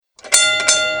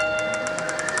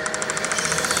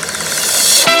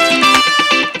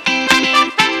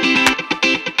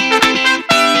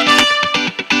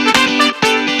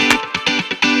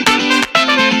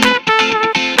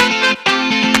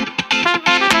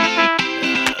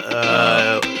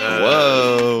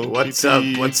What's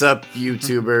up,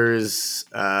 YouTubers?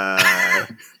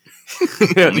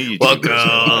 Only YouTubers are allowed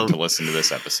Welcome to listen to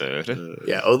this episode.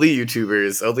 only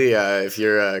YouTubers. Only if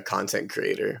you're a content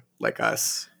creator like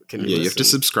us can. You have to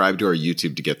subscribe to our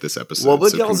YouTube to get this episode. What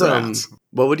would so y'all's congrats.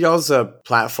 what would y'all's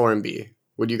platform be?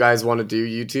 Would you guys want to do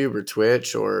YouTube or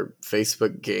Twitch or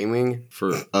Facebook gaming?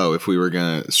 If we were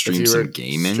gonna stream some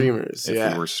gaming, streamers, If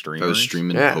yeah. we were if I streamers, was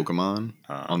streaming Yeah. Pokemon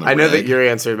on the I know that reg. your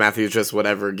answer, Matthew, is just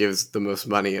whatever gives the most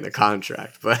money in a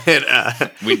contract, but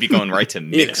we'd be going right to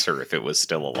Mixer if it was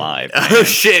still alive. oh man.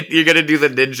 shit, you're gonna do the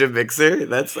Ninja Mixer?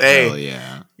 That's Hell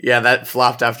yeah. yeah, that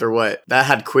flopped after what? That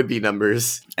had Quibi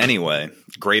numbers. Anyway,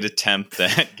 great attempt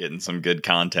at getting some good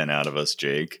content out of us,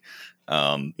 Jake.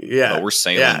 Yeah, But we're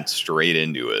sailing straight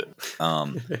into it.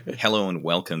 Hello and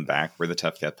welcome back. We're the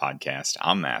Tough Cat Podcast.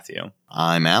 I'm Matthew.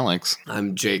 I'm Alex.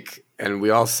 I'm Jake, and we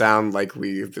all sound like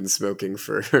we've been smoking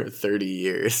for 30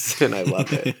 years, and I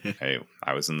love it. Hey,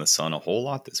 I was in the sun a whole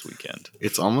lot this weekend.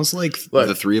 It's almost like Look.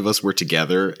 the three of us were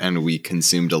together and we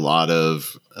consumed a lot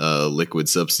of liquid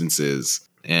substances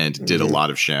and did a lot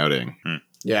of shouting.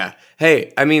 Yeah.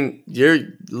 Hey, I mean, you're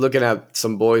looking at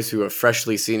some boys who have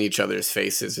freshly seen each other's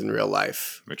faces in real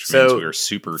life. Which means we are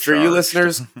super for you charged.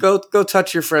 listeners, go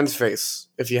touch your friend's face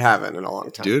if you haven't in a long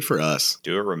time. Do it for us.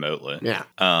 Do it remotely. Yeah.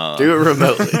 Um, Do it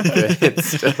remotely. It's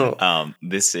still...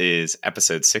 This is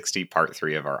episode 60, part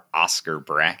 3 of our Oscar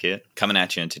bracket. Coming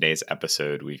at you in today's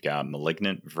episode, we've got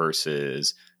Malignant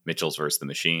versus Mitchell's versus the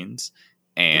Machines,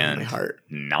 my and heart.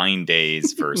 9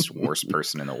 Days versus Worst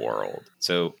Person in the World.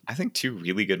 So I think 2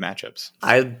 really good matchups.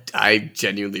 I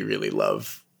genuinely really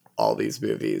love all these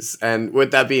movies. And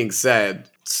with that being said,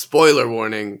 spoiler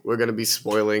warning, we're going to be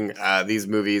spoiling these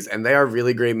movies, and they are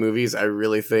really great movies. I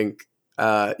really think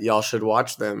y'all should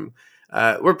watch them.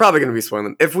 We're probably going to be spoiling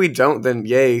them. If we don't, then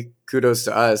yay, kudos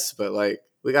to us. But like,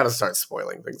 we got to start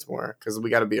spoiling things more because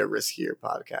we got to be a riskier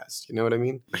podcast. You know what I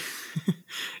mean?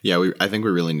 Yeah, I think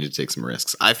we really need to take some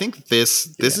risks. I think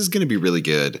this is going to be really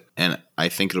good, and I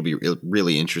think it'll be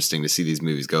really interesting to see these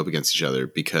movies go up against each other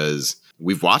because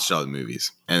we've watched all the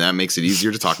movies, and that makes it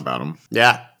easier to talk about them.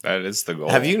 Yeah. That is the goal.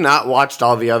 Have you not watched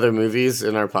all the other movies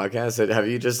in our podcast? Have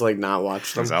you just like not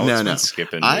watched them? Has Alex No. been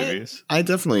skipping movies I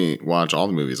definitely watch all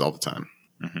the movies all the time.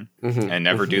 and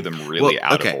never do them really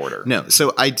out of order? No,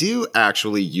 so I do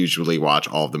actually usually watch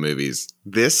all of the movies.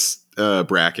 This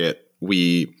bracket,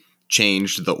 we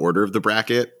changed the order of the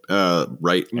bracket And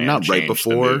not right change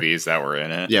before. the movies that were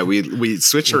in it. Yeah, we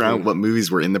switched around what movies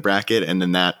were in the bracket, and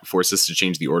then that forced us to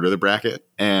change the order of the bracket.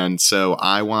 And so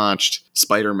I watched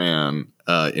Spider-Man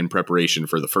in preparation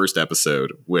for the first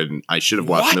episode when I should have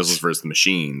watched What? Missiles vs. the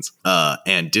Machines,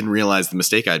 and didn't realize the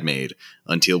mistake I'd made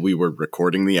until we were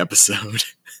recording the episode.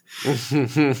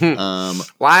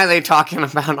 Why are they talking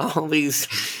about all these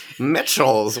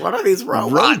Mitchells? What are these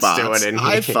robots doing in here?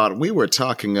 I thought we were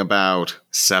talking about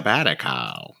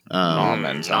sabbatical.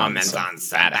 Almonds on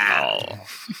sabbatical.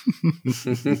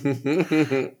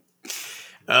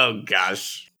 Oh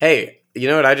gosh. Hey, you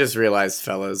know what I just realized,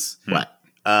 fellas? What?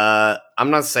 I'm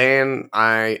not saying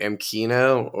I am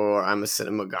Kino or I'm a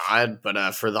cinema god,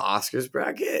 but for the Oscars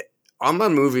bracket, all my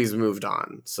movies moved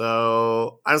on.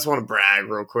 So I just want to brag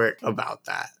real quick about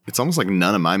that. It's almost like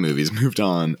none of my movies moved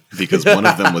on because one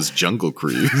of them was Jungle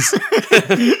Cruise.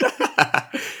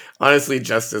 Honestly,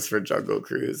 justice for Jungle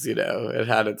Cruise, you know, it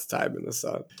had its time in the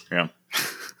sun. Yeah.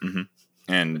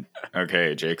 And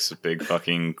okay, Jake's a big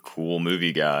fucking cool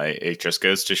movie guy. It just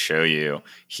goes to show you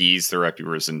he's the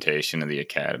representation of the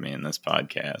Academy in this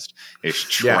podcast.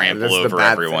 It's Yeah, trample that's the over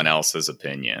bad everyone thing. else's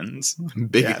opinions,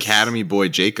 Big Yes. Academy boy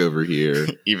Jake over here.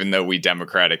 even though we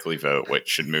democratically vote which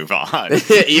should move on.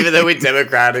 Even though we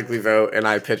democratically vote and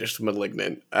I pitched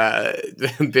Malignant,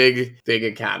 big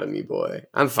Academy boy.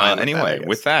 I'm fine. Anyway, with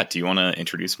with that, do you want to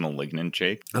introduce Malignant,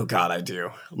 Jake? oh god, I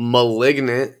do.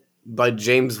 Malignant by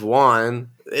James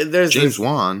Wan. There's James this-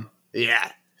 Wan.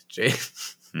 Yeah,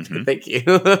 James. Mhm. Thank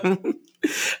you.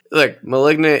 Look,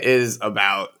 Malignant is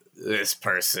about this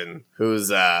person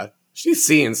who's she's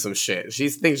seeing some shit. She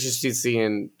thinks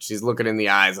she's looking in the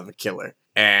eyes of a killer.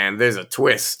 And there's a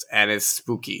twist and it's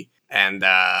spooky. And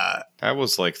That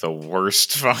was like the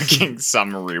worst fucking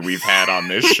summary we've had on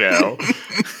this show.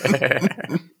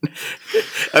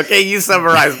 okay, you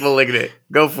summarize Malignant.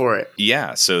 Go for it.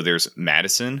 Yeah, so there's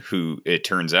Madison, who it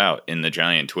turns out in the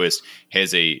giant twist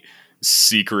has a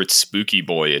secret spooky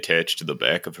boy attached to the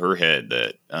back of her head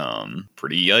that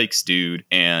pretty yikes, dude.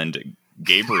 And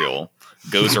Gabriel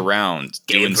goes around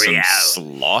doing some Gabriel.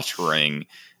 slaughtering,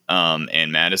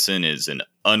 and Madison is an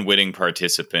unwitting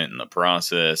participant in the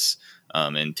process.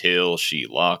 until she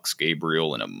locks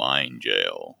Gabriel in a mind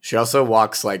jail. She also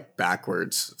walks like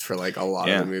backwards for like a lot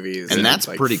of the movies, and that's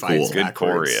like, pretty fights cool. Good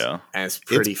backwards, choreo. and it's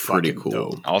pretty cool.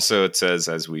 dope. Also, it says,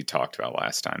 as we talked about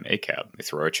last time, ACAB. They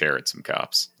throw a chair at some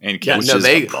cops and Yeah, kills no,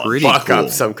 they pretty fuck cool. up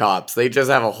some cops. They just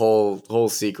have a whole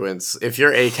sequence. If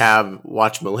you're ACAB,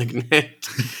 watch *Malignant*.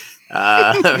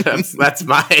 That's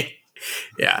my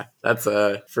that's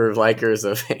for likers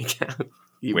of ACAB.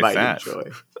 You With might that, enjoy.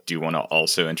 do you want to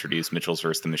also introduce Mitchell's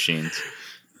vs. the Machines?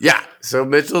 Yeah, so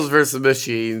Mitchell's vs.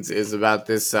 Machines is about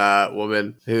this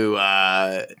woman who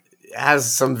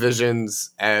has some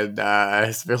visions and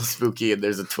it's real spooky and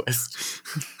there's a twist.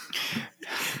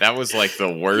 That was like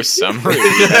the worst summary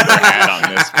we've ever had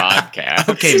on this podcast.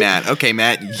 Okay,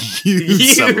 Matt. You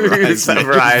summarize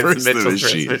Mitchell's Mitchell's vs.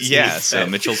 Machines. Machines. Yeah, so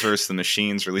Mitchell's vs. the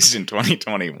Machines, released in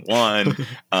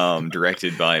 2021,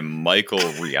 directed by Michael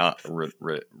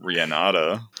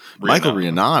Rianata. Michael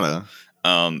Rianata.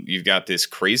 You've got this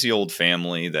crazy old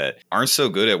family that aren't so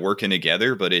good at working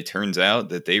together, but it turns out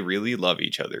that they really love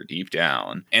each other deep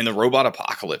down. And the robot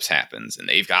apocalypse happens, and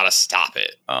they've got to stop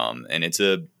it. And it's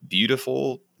a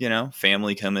beautiful,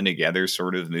 family coming together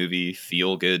sort of movie,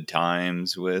 feel good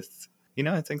times with,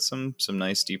 I think some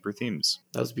nice deeper themes.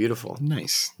 That was beautiful.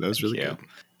 Nice. That was really good.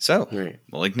 So, Right.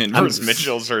 Malignant vs.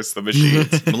 Mitchell's vs. the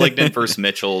Machines. Malignant vs.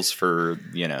 Mitchell's for,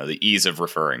 the ease of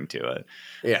referring to it.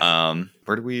 Yeah.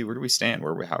 Where do we stand?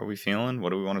 How are we feeling? What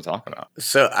do we want to talk about?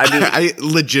 So I mean, I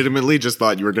legitimately just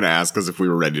thought you were going to ask us if we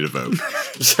were ready to vote.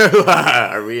 so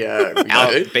are we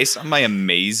good? Based on my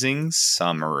amazing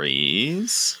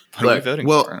summaries, what are we Look, voting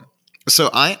well, for? So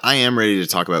I am ready to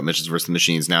talk about Mitchell's vs. the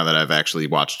Machines now that I've actually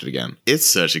watched it again. It's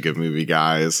such a good movie,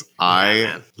 guys. I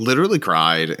man. literally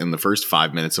cried in the first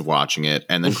 5 minutes of watching it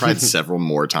and then cried several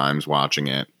more times watching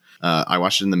it. I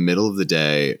watched it in the middle of the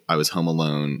day. I was home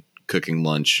alone cooking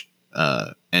lunch.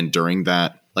 And during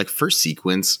that first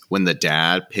sequence, when the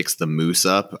dad picks the moose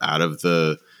up out of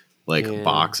the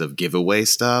box of giveaway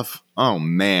stuff, oh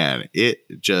man, it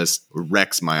just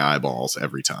wrecks my eyeballs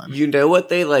every time. You know what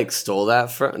they stole that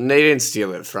from? They didn't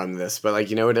steal it from this, but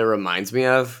you know what it reminds me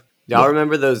of? Y'all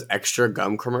remember those extra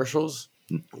gum commercials?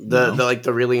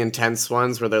 The really intense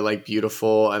ones where they're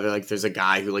beautiful and they're there's a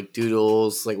guy who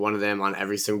doodles one of them on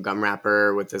every single gum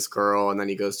wrapper with this girl, and then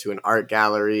he goes to an art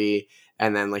gallery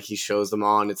and then he shows them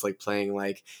all and it's playing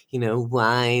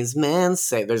wise men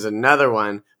say. There's another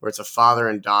one where it's a father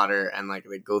and daughter and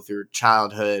they go through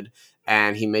childhood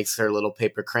and he makes her little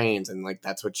paper cranes and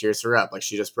that's what cheers her up.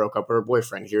 She just broke up with her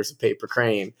boyfriend. Here's a paper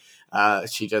crane.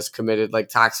 She just committed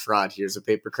tax fraud. Here's a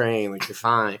paper crane. You're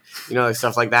fine.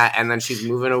 Stuff like that. And then she's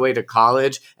moving away to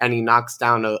college and he knocks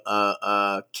down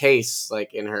a case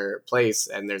in her place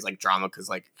and there's drama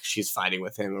because she's fighting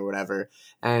with him or whatever.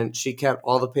 And she kept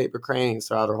all the paper cranes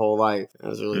throughout her whole life. It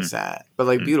was really sad, but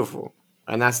beautiful.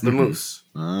 And that's the moose.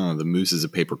 Oh, the moose is a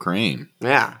paper crane.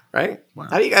 Yeah, right? Wow.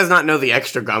 How do you guys not know the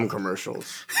extra gum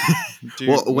commercials? Dude,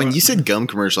 Well, when you said gum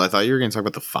commercial, I thought you were going to talk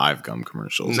about the 5 gum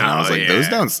commercials. No, and I was like,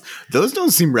 yeah. those don't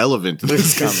seem relevant to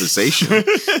this conversation.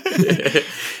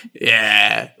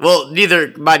 Yeah. Well,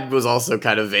 mine was also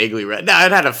kind of vaguely read. No,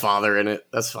 it had a father in it.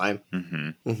 That's fine.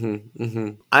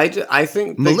 I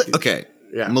think. Okay.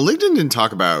 Yeah. Malignant didn't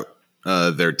talk about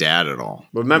their dad at all.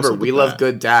 Remember, What's up we with love that?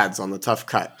 good dads on the Tough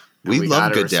Cut. And We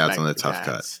love gotta good dads respect on the the Tough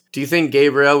dads. Do you think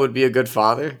Gabriel would be a good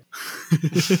father?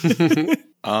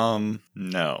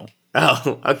 No.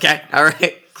 Oh, okay. All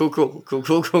right. Cool.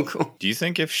 Do you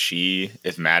think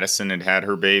if Madison had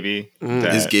her baby,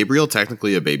 Is Gabriel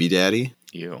technically a baby daddy?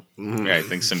 Yeah, I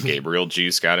think some Gabriel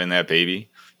juice got in that baby.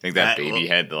 I think that baby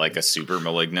had a super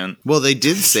malignant. Well, they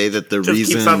did say that the Just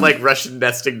reason keeps on Russian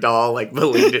nesting doll,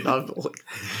 malignant on.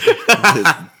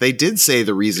 they did say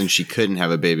the reason she couldn't have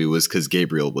a baby was because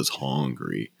Gabriel was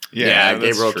hungry. Yeah,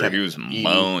 that's Gabriel true. kept He was eating.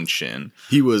 munching.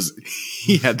 He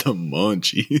had the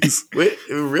munchies.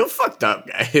 Real fucked up,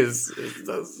 guys.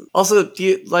 Also, do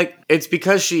you it's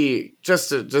because she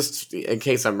just in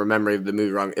case I'm remembering the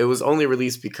movie wrong, it was only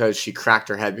released because she cracked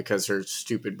her head because her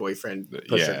stupid boyfriend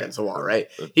pushed her against the wall, right?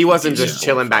 He wasn't just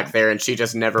chilling back there and she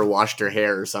just never washed her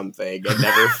hair or something and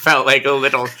never felt like a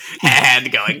little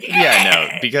head going.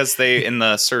 Yeah, no, because they in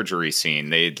the surgery scene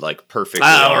they perfectly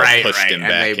pushed him and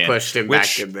back they in, pushed him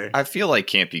which back in there. I feel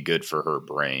can't be good for her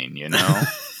brain,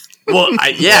 Well,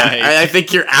 I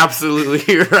think you're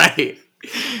absolutely right.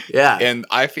 Yeah. And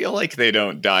I feel they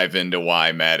don't dive into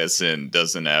why Madison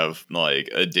doesn't have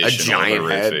additional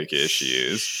horrific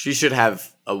issues. She should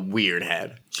have a weird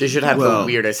head. She should have the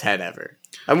weirdest head ever.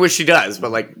 I wish she does,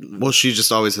 but like, Well, she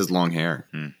just always has long hair.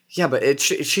 yeah, but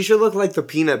she should look like the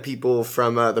Peanut people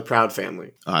from the Proud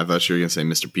Family. Oh, I thought you were going to say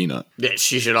Mr. Peanut. Yeah,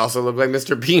 she should also look like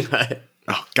Mr. Peanut.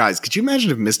 Oh, guys, could you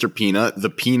imagine if Mr. Peanut, the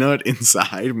peanut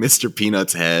inside Mr.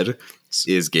 Peanut's head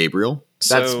is Gabriel?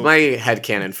 That's So- my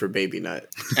headcanon for Baby Nut.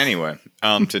 Anyway,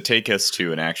 to take us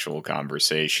to an actual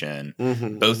conversation,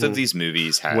 both of these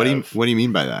movies have What do you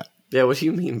mean by that? Yeah, what do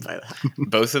you mean by that?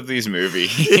 both of these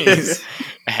movies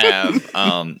have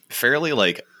fairly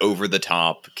like over the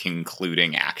top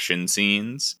concluding action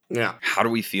scenes. Yeah. How do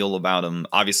we feel about them?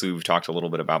 Obviously, we've talked a little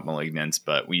bit about Malignant,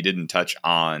 but we didn't touch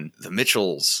on the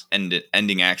Mitchells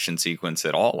ending action sequence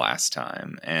at all last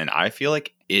time. And I feel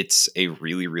like it's a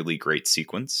really, really great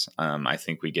sequence. I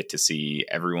think we get to see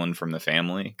everyone from the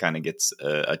family kind of gets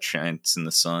a chance in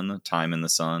the sun, time in the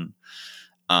sun,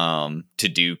 to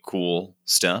do cool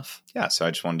stuff. Yeah, so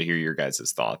I just wanted to hear your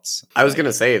guys' thoughts. I was going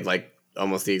to say, like,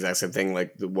 almost the exact same thing.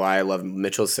 Like, why I love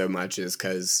Mitchell so much is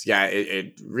because, yeah,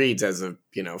 it reads as a,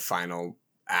 final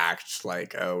act.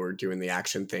 Like, oh, we're doing the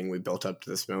action thing we built up to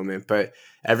this moment. But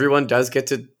everyone does get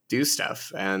to do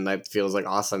stuff. And that feels, like,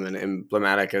 awesome and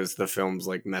emblematic as the film's,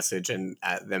 like, message and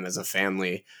at them as a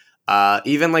family.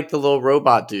 Even, like, the little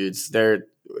robot dudes,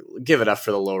 give it up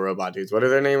for the little robot dudes. What are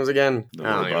their names again? The I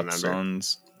don't even Robot remember.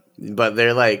 Sons. But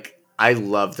they're like, I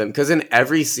love them because in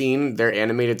every scene they're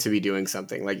animated to be doing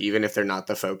something. Like even if they're not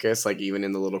the focus, like even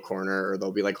in the little corner, or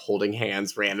they'll be like holding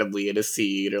hands randomly in a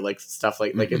seat or like stuff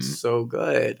like it's so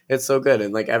good. It's so good,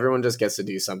 and like everyone just gets to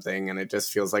do something, and it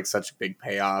just feels like such a big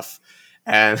payoff.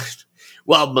 And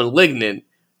while Malignant,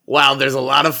 wow, there's a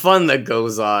lot of fun that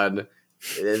goes on.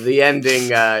 The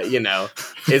ending,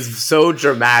 is so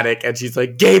dramatic, and she's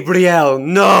like, Gabriel,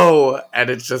 no! And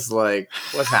it's just like,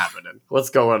 what's happening? What's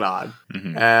going on?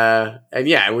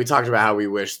 And we talked about how we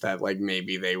wish that, like,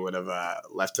 maybe they would have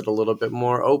left it a little bit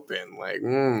more open. Like,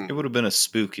 It would have been a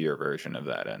spookier version of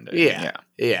that ending.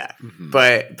 Yeah.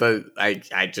 But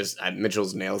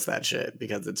Mitchell's nails that shit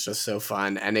because it's just so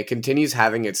fun, and it continues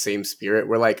having its same spirit.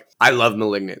 Where like I love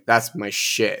Malignant, that's my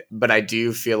shit, but I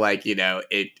do feel like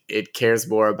it cares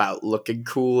more about looking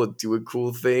cool and doing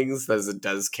cool things as it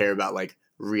does care about like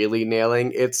really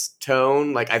nailing its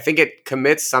tone. Like I think it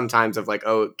commits sometimes of like,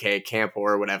 oh, okay, camp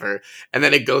or whatever, and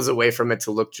then it goes away from it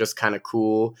to look just kind of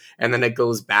cool, and then it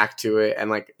goes back to it, and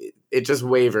like it just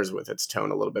wavers with its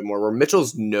tone a little bit more, where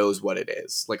Mitchell's knows what it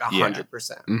is, like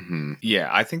 100%. Yeah,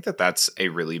 I think that's a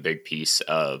really big piece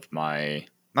of my,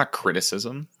 not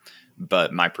criticism,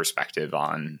 but my perspective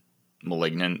on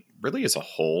Malignant really as a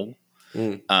whole.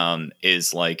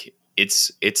 Is like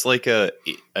it's like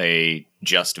a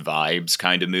just vibes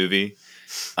kind of movie.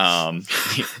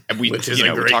 Which is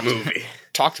a great movie.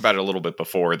 Talked about it a little bit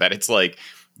before, that it's like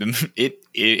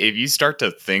if you start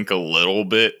to think a little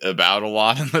bit about a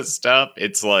lot of the stuff,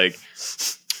 it's like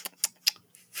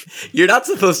you're not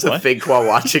supposed to think while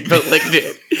watching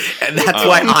Malignant, and that's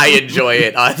why I enjoy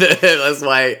it. That's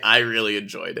why I really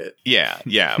enjoyed it.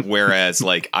 Yeah. Whereas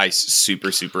like I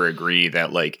super agree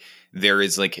that like there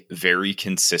is like very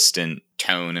consistent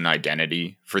tone and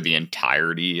identity for the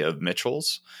entirety of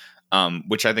Mitchell's,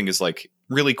 which I think is like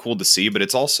really cool to see. But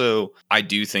it's also, I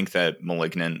do think that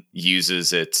Malignant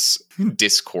uses its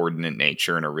discordant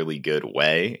nature in a really good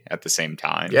way at the same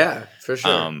time. Yeah, for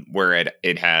sure. Where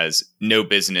it has no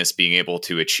business being able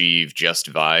to achieve just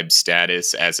vibe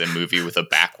status as a movie with a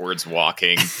backwards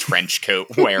walking, trench coat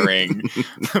wearing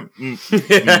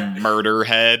murder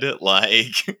head,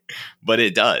 like, but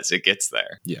it does. It gets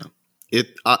there. Yeah.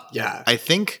 Yeah. I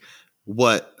think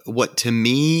what to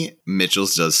me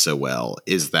Mitchell's does so well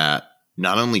is that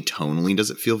not only tonally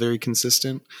does it feel very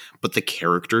consistent, but the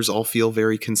characters all feel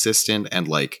very consistent, and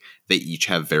like they each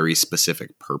have very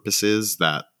specific purposes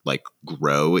that like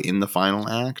grow in the final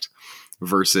act.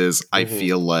 Versus I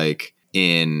feel like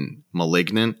in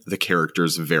Malignant, the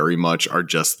characters very much are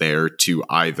just there to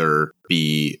either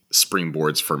be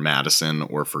springboards for Madison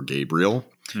or for Gabriel,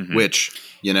 which,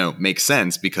 makes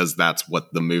sense because that's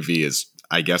what the movie is,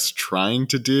 I guess, trying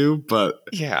to do. But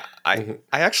yeah, I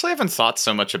actually haven't thought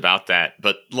so much about that,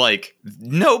 but like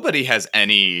nobody has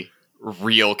any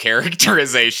real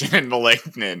characterization in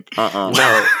Malignant.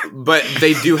 No, but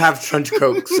they do have trench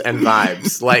coats and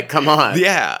vibes. Like, come on.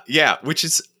 Yeah, which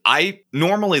is,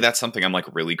 normally that's something I'm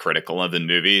like really critical of in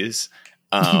movies.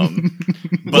 But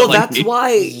well, like, that's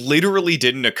why literally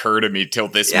didn't occur to me till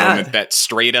this moment that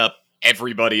straight up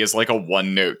everybody is like a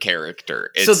one-note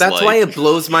character. So that's why it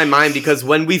blows my mind, because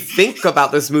when we think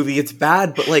about this movie, it's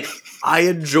bad, but like I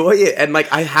enjoy it, and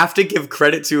like I have to give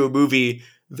credit to a movie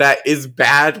that is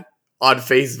bad on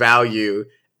face value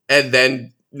and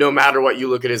then no matter what you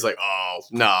look at, is like, oh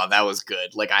no, that was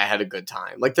good. Like I had a good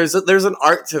time. Like there's an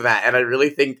art to that, and I really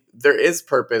think there is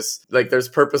purpose. Like there's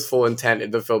purposeful intent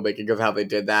in the filmmaking of how they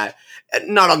did that, and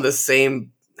not on the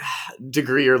same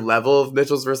degree or level of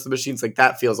Mitchell's versus the Machines. Like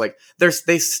that feels like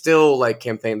they still like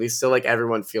campaign. They still like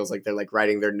everyone feels like they're like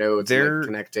writing their notes, and, like,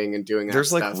 connecting and doing. There's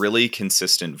that like stuff. really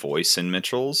consistent voice in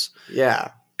Mitchell's.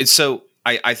 Yeah. So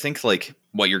I think like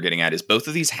what you're getting at is both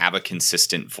of these have a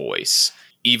consistent voice,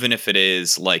 even if it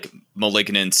is like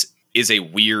Malignance is a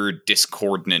weird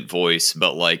discordant voice,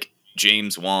 but like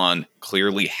James Wan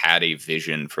clearly had a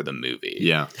vision for the movie.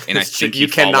 Yeah. And I think You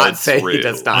he cannot say he through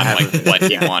does not on have like a- what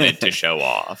he Yeah. wanted to show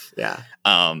off. Yeah.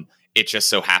 It just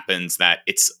so happens that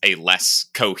it's a less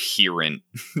coherent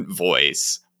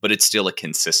voice, but it's still a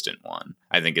consistent one,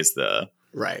 I think is the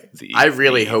Right. the- I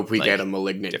really the, hope we like, get a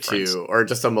Malignant difference. 2 or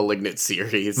just a Malignant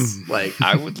series. Like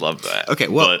I would love that. Okay,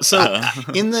 well, But, so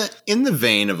in the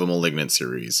vein of a Malignant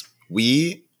series,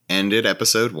 we ended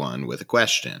episode 1 with a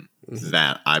question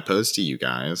that I posed to you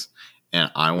guys,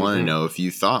 and I want to know if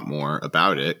you thought more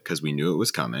about it because we knew it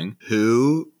was coming.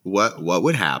 What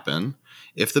would happen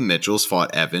if the Mitchells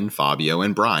fought Evan, Fabio,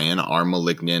 and Brian, our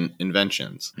Malignant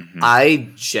inventions? I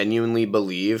genuinely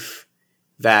believe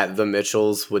that the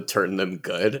Mitchells would turn them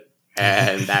good.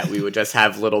 And that we would just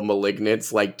have little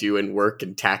Malignants like doing work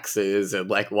and taxes and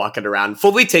like walking around,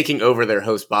 fully taking over their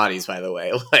host bodies. By the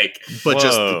way, like But Whoa.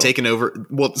 just taking over.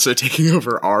 Well, so taking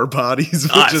over our bodies,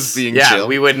 but us. just being yeah, chill.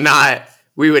 we would not.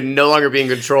 We would no longer be in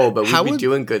control, but How we'd be would-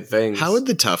 doing good things. How would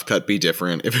the Tough Cut be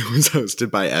different if it was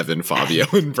hosted by Evan, Fabio,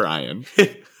 and Brian?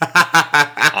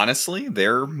 honestly,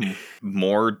 they're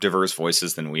more diverse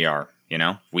voices than we are. You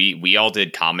know, we all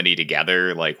did comedy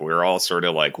together. Like we're all sort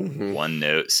of like one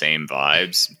note, same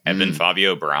vibes. Evan,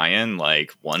 Fabio, Brian,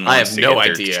 like one I wants have to no get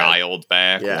their idea. child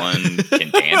back. Yeah. One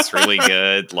can dance really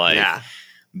good. Like yeah.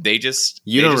 they just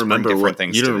You they don't just bring remember different what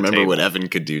things you to don't the remember what table. Evan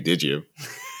could do, did you?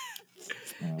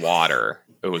 Water.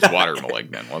 It was water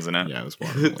malignant, wasn't it? Yeah, it was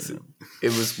water. It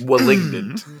was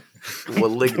malignant.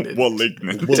 Malignant.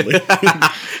 Malignant.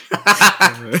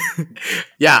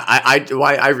 Yeah,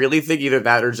 I really think either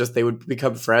that or just they would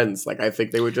become friends. Like I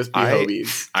think they would just be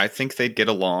homies. I think they'd get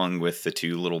along with the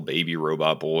two little baby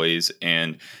robot boys,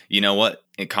 and you know what?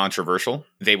 Controversial.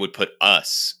 They would put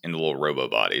us in the little robo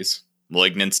bodies.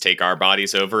 Malignants take our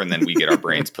bodies over, and then we get our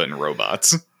brains put in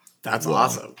robots. That's Wow.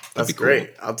 awesome. That's be cool.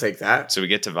 great. I'll take that. So we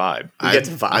get to vibe. We get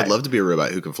to vibe. I'd love to be a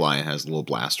robot who can fly and has a little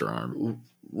blaster arm.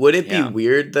 Would it Yeah. be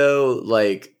weird though,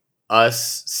 like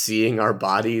us seeing our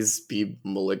bodies be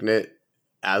malignant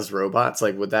as robots?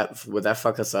 Like would that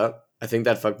fuck us up? I think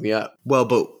that fucked me up. Well,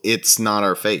 but it's not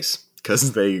our face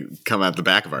because they come out the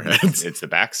back of our heads. It's the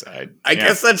backside. I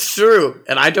guess that's true.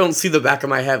 And I don't see the back of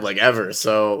my head like ever.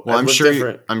 So Well, it looks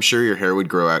different. I'm sure your hair would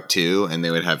grow out too, and they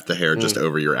would have the hair just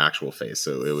over your actual face,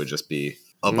 so it would just be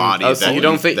a body. Oh, so that you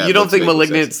don't think that you don't looks think making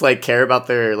sense. malignants like care about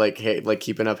their like like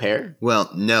keeping up hair? Well,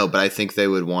 no, but I think they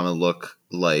would want to look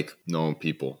like normal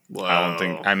people. I don't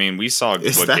think. I mean, we saw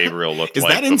Is what that- Gabriel looked Is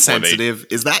like. that before insensitive?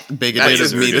 Is that That bigoted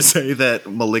is of me to rude. say that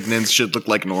malignants should look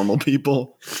like normal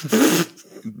people?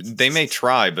 They may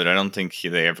try, but I don't think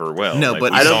they ever will. No, Like,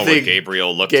 but we I don't saw think what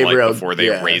Gabriel looked Gabriel- like before they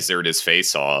yeah. razored his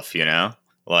face off. You know,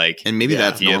 like And maybe Yeah.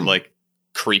 that's he had normal. like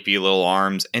creepy little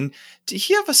arms. And did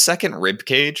he have a second rib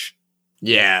cage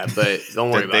Yeah, but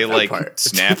don't worry that about they that like part.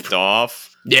 snapped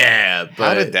off? Yeah, but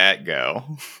How did that go?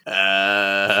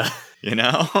 You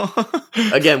know.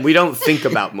 Again, we don't think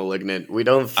about malignant. We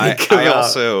don't think I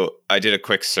about. I did a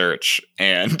quick search,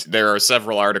 and there are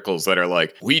several articles that are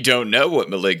like, we don't know what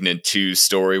Malignant 2's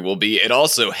story will be. It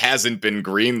also hasn't been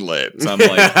greenlit. So I'm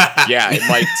like, yeah, it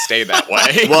might stay that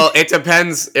way. Well, it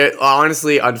depends.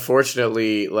 Honestly,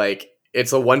 unfortunately, like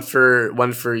it's a one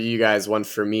for you guys, one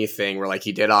for me thing. Where like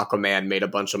he did Aquaman, made a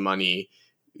bunch of money.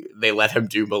 They let him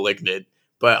do Malignant.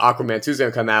 But Aquaman 2 is going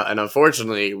to come out, and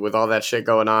unfortunately, with all that shit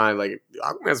going on, like,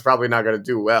 Aquaman's probably not going to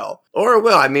do well. Or it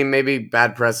will. I mean, maybe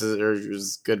bad press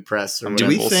is good press. Or Do Do whatever.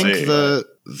 we We'll think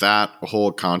see. that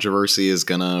whole controversy is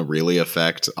gonna really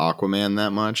affect Aquaman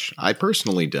that much? I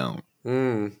personally don't.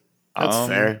 That's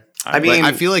fair. I Like, mean,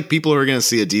 I feel like people who are gonna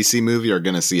see a DC movie are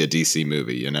gonna see a DC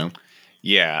movie. You know?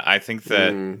 yeah, I think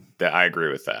that I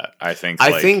agree with that. I think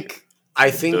I think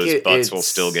those butts it's will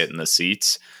still get in the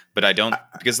seats, but I don't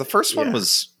because the first one yeah.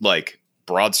 was like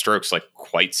broad strokes, like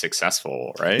quite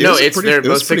successful, right? It No, was a it's pretty- their it was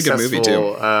most a pretty good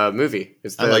successful movie, movie.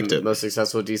 It's the I liked it. most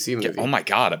successful DC movie. Oh my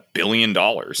god, $1 billion!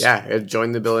 Yeah, it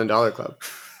joined the $1 billion club.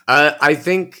 I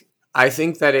think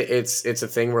that it's a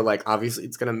thing where like obviously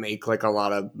it's gonna make like a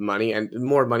lot of money and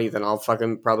more money than I'll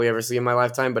fucking probably ever see in my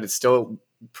lifetime, but it's still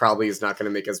probably is not going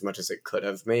to make as much as it could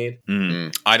have made.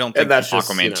 I don't think that's just,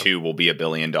 Aquaman 2 will be $1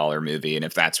 billion movie, and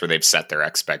if that's where they've set their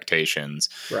expectations,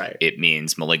 Right. it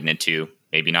means Malignant 2,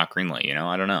 maybe not greenlit,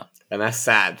 I don't know. And that's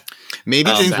sad. Maybe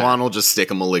James sad. Wan will just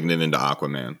stick a Malignant into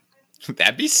Aquaman.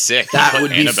 That'd be sick. That Put would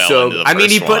be Annabelle so. into the I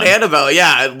mean, he first put one. Annabelle.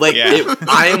 Yeah, like Yeah.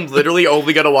 I am literally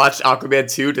only gonna watch Aquaman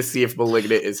 2 to see if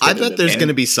Malignant is. I hidden bet in there's there. going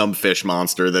to be some fish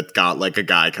monster that got like a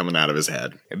guy coming out of his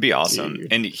head. It'd be awesome.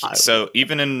 Dude, And so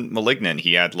even in Malignant,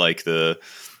 he had like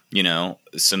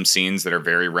some scenes that are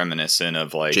very reminiscent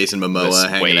of like Jason Momoa this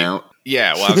hanging way- out.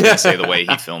 Yeah, well, I was gonna say the way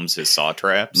he films his saw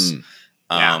traps.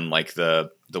 Yeah. Like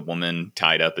the woman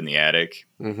tied up in the attic,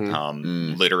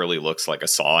 Mhm. literally looks like a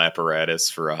saw apparatus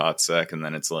for a hot sec, and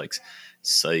then it's like,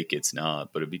 psych, it's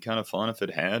not. But it'd be kind of fun if it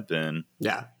had been.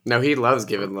 Yeah, no, he loves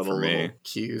giving For me. little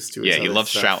cues to. His Yeah, he other loves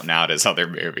stuff, shouting out his other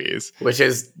movies. which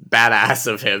is badass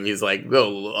of him. He's like,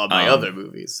 "Go on my Um, other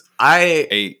movies." I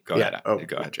Hey, go Yeah. ahead. Oh,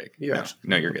 Go ahead, Jake. you no, actually-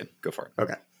 no, you're good. Go for it.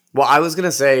 Okay. Well, I was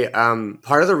gonna say,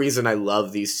 part of the reason I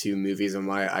love these two movies and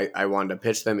why I wanted to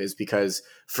pitch them is because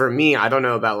for me, I don't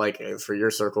know about like for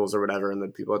your circles or whatever, and the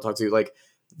people I talk to, like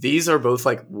these are both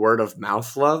like word of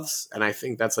mouth loves, and I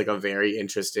think that's like a very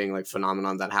interesting like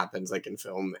phenomenon that happens like in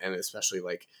film and especially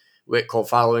like with cult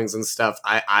followings and stuff.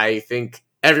 I think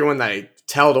everyone that I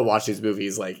tell to watch these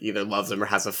movies like either loves them or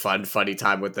has a funny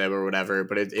time with them or whatever,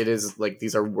 but it is like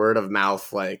these are word of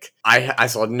mouth. Like I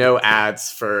saw no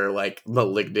ads for like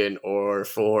Malignant or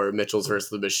for Mitchell's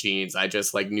versus the Machines. I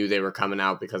just like knew they were coming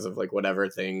out because of like whatever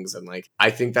things, and like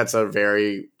I think that's a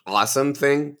very awesome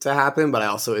thing to happen, but I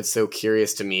also it's so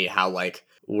curious to me how like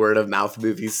word of mouth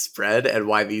movies spread and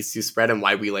why these two spread and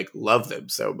why we like love them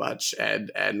so much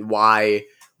and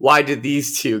why did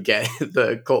these two get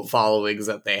the cult followings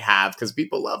that they have? Because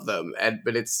people love them,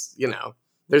 but it's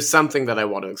there's something that I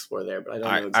want to explore there, but I don't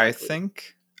know exactly.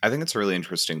 I think it's a really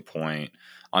interesting point.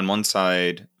 On one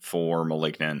side, for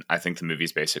Malignant, I think the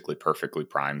movie's basically perfectly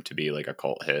primed to be like a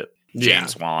cult hit. Yeah.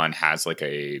 James Wan has like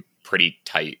a pretty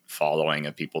tight following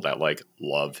of people that like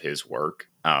love his work,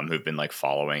 who've been like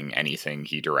following anything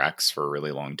he directs for a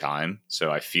really long time.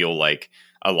 So I feel like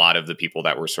a lot of the people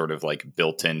that were sort of like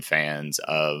built-in fans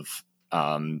of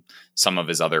some of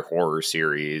his other horror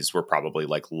series were probably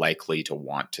like likely to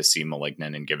want to see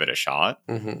Malignant and give it a shot.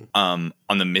 Mhm.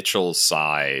 On the Mitchell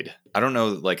side, I don't know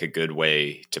like a good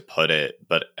way to put it,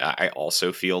 but I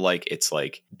also feel like it's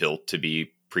like built to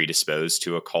be predisposed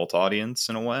to a cult audience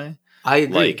in a way. I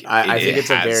agree. Like, I it think it's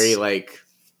has- a very like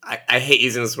I hate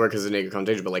using this word because of negative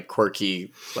connotation, but like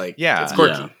quirky, like Yeah. it's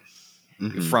quirky. Yeah.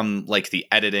 Mhm. From like the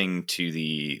editing to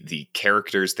the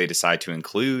characters they decide to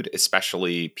include,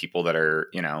 especially people that are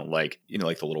like the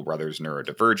little brothers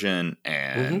neurodivergent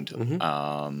and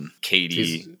Mhm,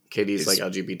 Katie. Katie's is- like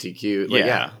LGBTQ. Like,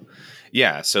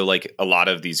 Yeah. So like a lot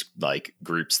of these like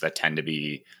groups that tend to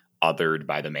be othered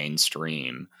by the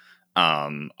mainstream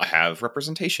have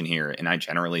representation here, and I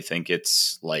generally think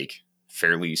it's like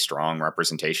fairly strong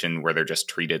representation where they're just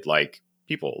treated like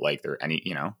people, like they're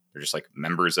they're just like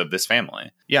members of this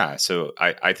family. Yeah. So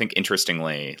I think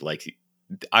interestingly, like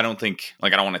I don't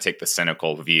want to take the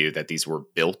cynical view that these were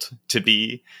built to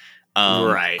be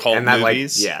right. cult And that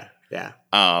movies. like yeah.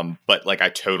 But like I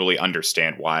totally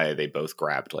understand why they both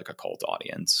grabbed like a cult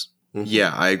audience. Mhm.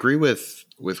 Yeah, I agree with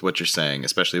what you're saying,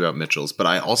 especially about Mitchell's. But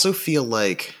I also feel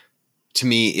like, to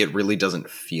me, it really doesn't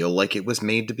feel like it was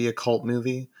made to be a cult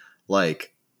movie.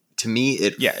 Like, to me,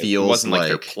 it feels it wasn't like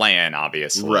their like plan,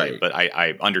 obviously, Right. but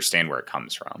I understand where it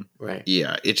comes from. Right.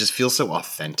 yeah, it just feels so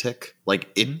authentic.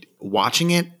 Like watching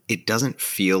it, it doesn't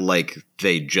feel like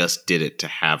they just did it to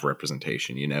have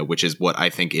representation, which is what I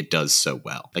think it does so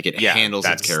well. Like it handles its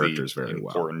that's characters the very well.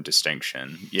 important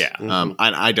distinction. Yeah. Mhm.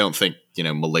 I don't think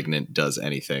Malignant does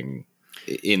anything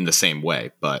in the same way,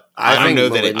 but I I think know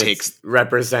that it Malignant takes.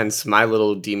 represents my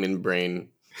little demon brain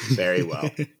very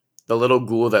well. The little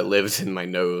ghoul that lives in my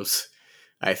nose,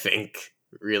 I think,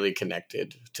 really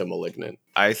connected to Malignant.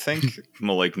 I think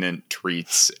Malignant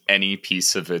treats any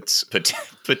piece of its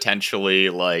potentially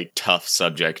like tough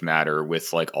subject matter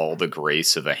with like all the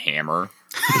grace of a hammer.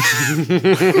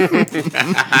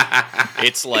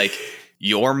 It's like,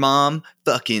 your mom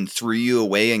fucking threw you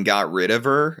away and got rid of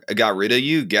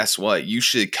you. Guess what? You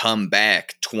should come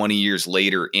back 20 years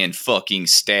later and fucking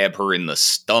stab her in the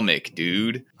stomach,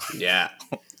 dude. Yeah.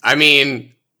 I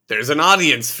mean, there's an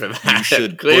audience for that. You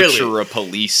should clearly. butcher a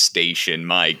police station,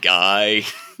 my guy.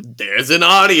 There's an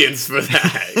audience for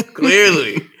that.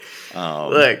 Clearly.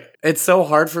 Look, it's so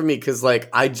hard for me because, like,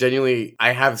 I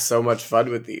have so much fun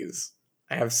with these.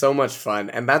 I have so much fun,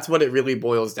 and that's what it really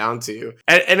boils down to.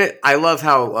 And I love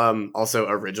how also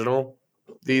original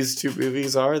these two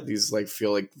movies are. These like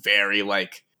feel like very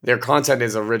like their content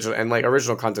is original, and like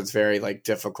original content's very like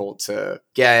difficult to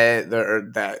get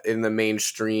or that in the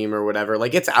mainstream or whatever.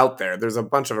 Like it's out there. There's a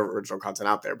bunch of original content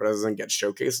out there, but it doesn't get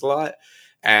showcased a lot.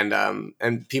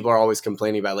 And people are always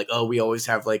complaining about like, oh, we always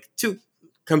have like two.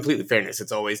 Completely fairness,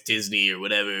 it's always Disney or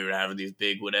whatever, having these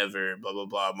big whatever, blah blah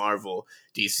blah, Marvel,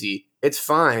 DC. It's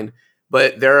fine,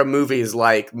 but there are movies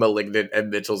like *Malignant* and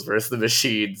 *Mitchell's vs. the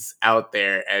Machines* out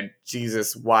there, and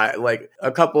Jesus, why? Like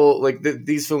a couple, like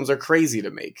these films are crazy to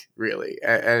make, really,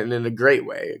 and in a great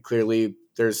way. Clearly,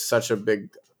 there's such a big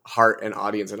heart and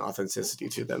audience and authenticity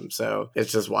to them, so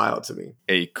it's just wild to me.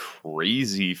 A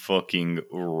crazy fucking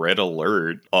red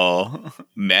alert.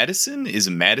 Madison is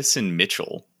Madison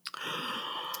Mitchell.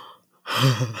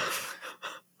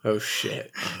 Oh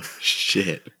shit!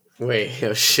 Shit! Wait!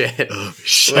 Oh shit! Oh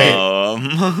shit!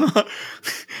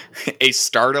 A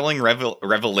startling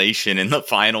revelation in the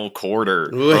final quarter.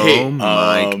 Wait! Oh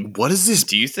my! What is this?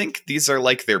 Do you think these are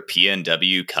like their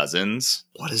PNW cousins?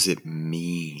 What does it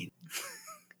mean?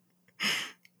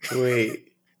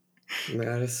 Wait!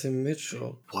 Madison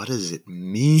Mitchell. What does it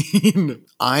mean?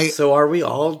 So are we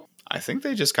all? I think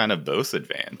they just kind of both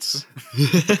advance.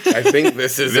 I think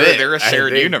this is it. They're a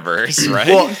shared universe, right?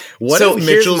 Well, what so if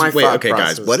here's Mitchell's my wait? thought Okay,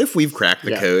 process. guys. What if we've cracked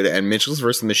the Yeah. code and Mitchell's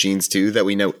vs. the Machines 2 that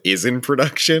we know is in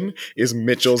production is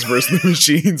Mitchell's vs. the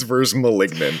Machines vs.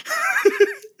 *Malignant*?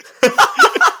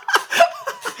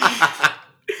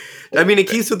 I mean, it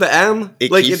keeps with the M.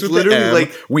 It like keeps it's with the literally M.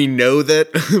 like We know that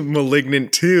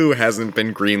 *Malignant 2* hasn't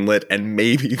been greenlit, and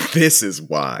maybe this is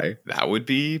why. That would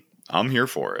be. I'm here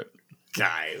for it.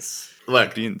 guys. That'd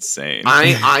Look, be insane.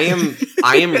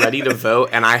 I am ready to vote,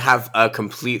 and I have a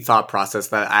complete thought process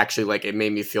that actually like it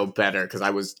made me feel better because I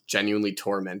was genuinely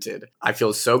tormented. I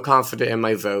feel so confident in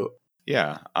my vote.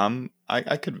 Yeah,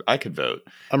 I could vote.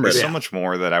 I'm There's ready. so much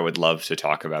more that I would love to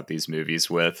talk about these movies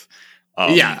with.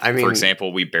 Yeah, I mean- for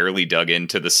example, we barely dug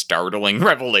into the startling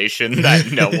revelation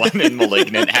that no one in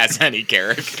 *Malignant* has any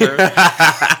character.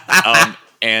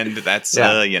 And that's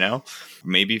Yeah.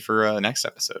 Maybe for next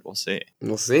episode, we'll see.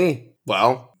 We'll see.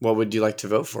 Well, what would you like to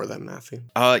vote for then, Matthew?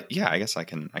 Yeah, I guess I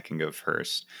can go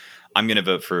first. I'm gonna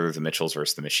vote for the Mitchells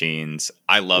versus the Machines.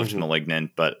 I loved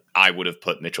 *Malignant*, but I would have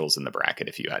put Mitchells in the bracket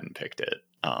if you hadn't picked it.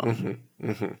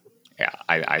 Yeah,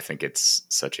 I think it's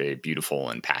such a beautiful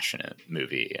and passionate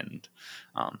movie, and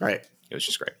Right. it was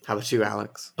just great. How about you,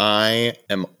 Alex? I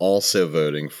am also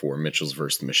voting for Mitchell's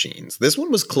vs. the Machines. This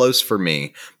one was close for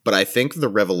me, but I think the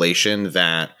revelation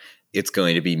that it's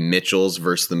going to be Mitchell's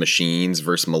versus the Machines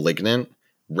versus *Malignant*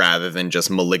 rather than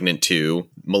just *Malignant 2*,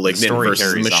 *Malignant* story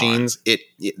versus the carries Machines.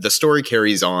 The story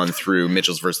carries on through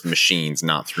Mitchell's versus the Machines,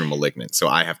 not through *Malignant*. So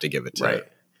I have to give it to Right.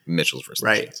 Mitchell's versus the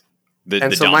Right. Machines.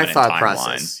 And The so my dominant thought timeline.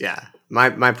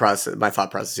 process, my thought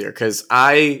process here, because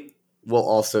I will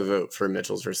also vote for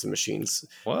Mitchell's versus the Machines.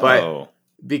 Whoa.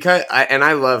 Because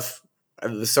I love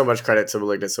there's so much credit to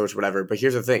 *Malignant*, so much whatever. But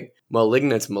here's the thing: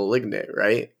 *Malignant's *Malignant*,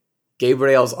 right?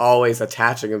 Gabriel's always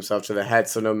attaching himself to the head,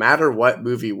 so no matter what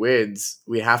movie wins,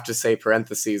 we have to say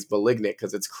parentheses *Malignant*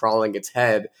 because it's crawling its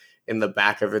head in the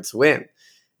back of its win.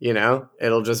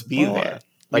 It'll just be there.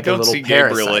 Like you a don't little see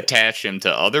Gabriel parasite. attach him to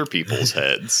other people's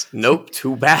heads. Nope,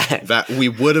 too bad. That we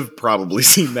would have probably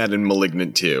seen that in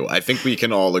 *Malignant* too. I think we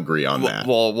can all agree on that.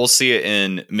 Well, we'll see it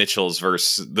in Mitchell's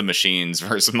versus the Machines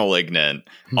versus *Malignant*.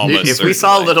 Almost If we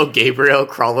saw certainly. little Gabriel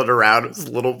crawling around his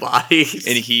little body,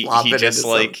 And he flopping just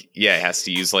into has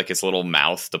to use like his little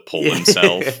mouth to pull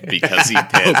himself because he has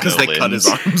Because no they cut his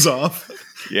limbs. arms off.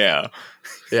 Yeah.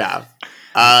 yeah.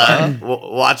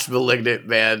 Watch *Malignant*,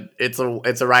 man. It's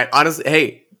a ride. Honestly,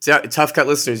 hey, Tough Cut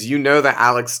listeners, you know that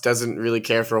Alex doesn't really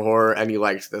care for horror, and he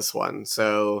liked this one,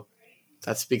 so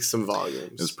that speaks some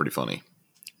volumes. It was pretty funny.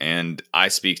 And I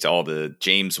speak to all the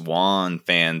James Wan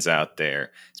fans out there.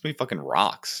 This movie fucking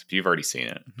rocks. If you've already seen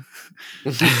it.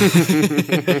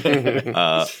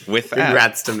 With that,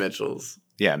 Congrats to Mitchell's.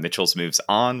 yeah, Mitchell's moves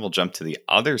on. We'll jump to the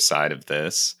other side of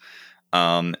this.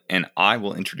 And I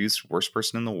will introduce Worst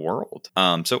Person in the World.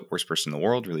 So Worst Person in the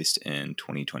World, released in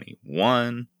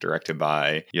 2021, directed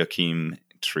by Joachim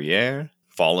Trier,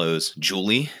 follows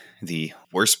Julie, the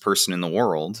worst person in the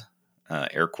world,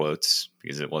 air quotes,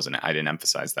 because I didn't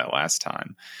emphasize that last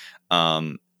time.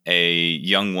 A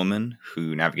young woman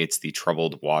who navigates the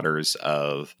troubled waters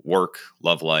of work,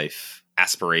 love life,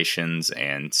 aspirations,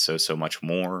 and so much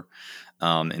more.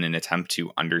 In an attempt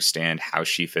to understand how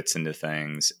she fits into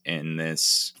things in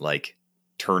this like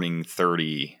turning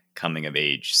 30 coming of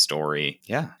age story.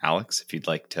 Yeah, Alex, if you'd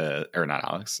like to, or not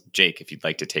Alex, Jake, if you'd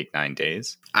like to take 9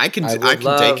 days. I can I would take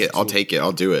love it. I'll to. take it.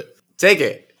 I'll do it. Take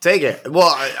it. Take it.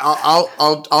 Well,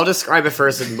 I'll describe it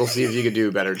first, and we'll see if you can do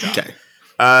a better job. Okay.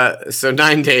 So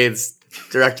 9 Days,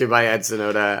 directed by Ed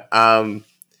Sonoda.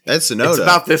 Ed Sonoda. It's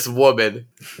about this woman.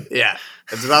 Yeah,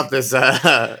 it's about this.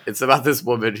 It's about this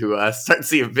woman who starts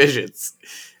seeing visions,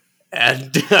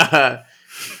 and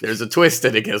there's a twist,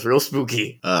 and it gets real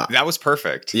spooky. That was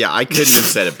perfect. Yeah, I couldn't have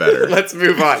said it better. Let's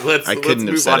move on. Let's couldn't have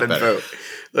move said on it and better.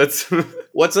 vote.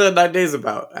 What's 9 Days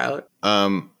about, Alec?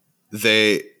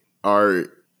 They are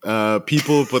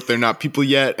people, but they're not people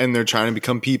yet, and they're trying to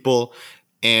become people.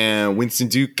 And Winston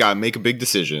Duke got to make a big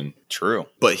decision, True.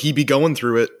 but he be going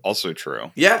through it. Also true.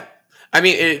 Yeah, I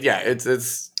mean,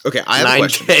 it's Okay, I have 9 a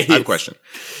question. days. I have a question.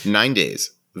 9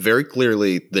 Days. Very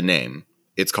clearly the name.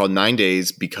 It's called 9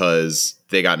 Days because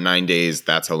they got 9 days.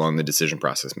 That's how long the decision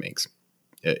process makes.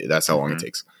 That's how long it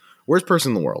takes. Worst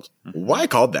person in the world. Why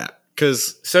called that?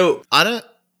 Because so.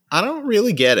 I don't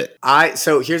really get it.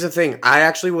 So here's the thing. I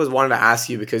actually wanted to ask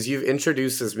you because you've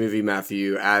introduced this movie,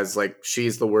 Matthew, as like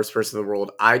she's the worst person in the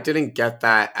world. I didn't get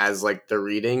that as like the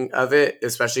reading of it,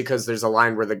 especially because there's a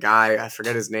line where the guy, I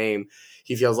forget his name,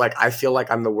 he feels like, I feel like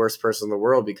I'm the worst person in the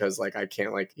world because like I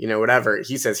can't like, whatever.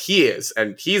 He says he is,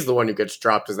 and he's the one who gets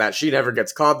dropped as that. She never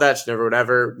gets called that. She never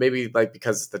whatever. Maybe like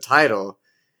because it's the title.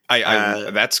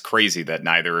 That's crazy that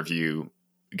neither of you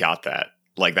got that.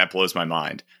 Like that blows my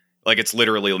mind. Like it's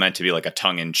literally meant to be like a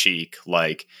tongue in cheek.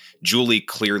 Like Julie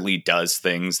clearly does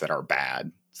things that are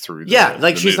bad through.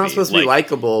 Like the she's not movie. supposed to be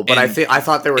likable, but I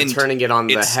thought they were and turning it on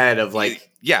the it's- head of like,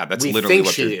 yeah, that's we literally think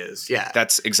what she they're- is. Yeah,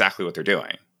 That's exactly what they're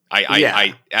doing.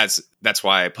 That's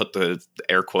why I put the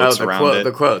air quotes around it.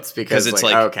 The quotes because it's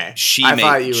like, like okay,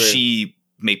 she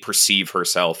may perceive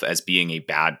herself as being a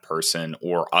bad person,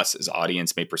 or us as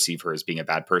audience may perceive her as being a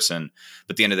bad person.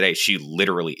 But at the end of the day, she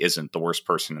literally isn't the worst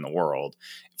person in the world.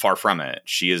 Far from it.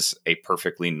 She is a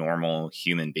perfectly normal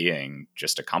human being,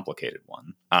 just a complicated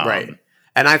one. Right.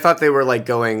 And I thought they were like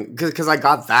going because I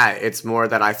got that. It's more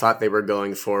that I thought they were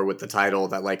going for with the title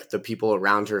that like the people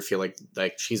around her feel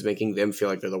like she's making them feel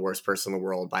like they're the worst person in the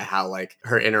world by how like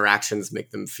her interactions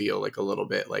make them feel like a little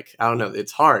bit like, I don't know,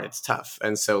 it's hard, it's tough.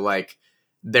 And so like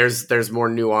there's more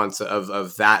nuance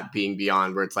of that being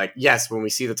beyond where it's like, yes, when we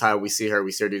see the title, we see her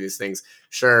do these things.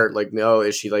 Sure, like, no,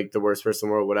 is she like the worst person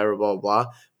in the world, whatever, blah, blah,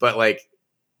 blah. But like,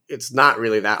 it's not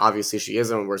really that. Obviously, she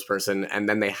isn't the worst person. And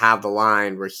then they have the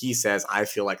line where he says, I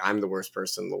feel like I'm the worst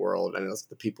person in the world. And it's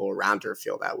the people around her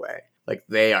feel that way. Like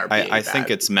they are being I think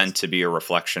bad it's meant to be a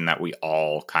reflection that we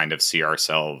all kind of see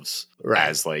ourselves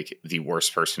as like the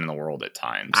worst person in the world at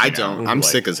times. I don't. I'm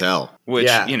sick as hell. Which,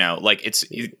 like it's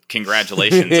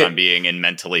congratulations on being in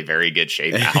mentally very good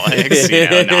shape, Alex.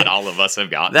 Not all of us have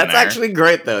gotten That's there. actually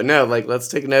great though. No, like let's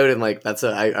take note and like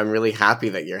I'm really happy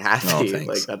that you're happy. Oh,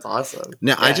 like that's awesome.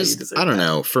 No, I don't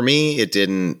know. For me, it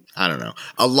didn't. I don't know.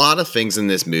 A lot of things in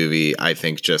this movie, I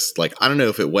think, just like I don't know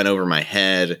if it went over my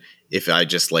head. If I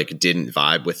just like didn't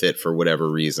vibe with it for whatever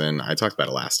reason. I talked about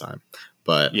it last time,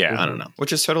 but I don't know.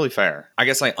 Which is totally fair. I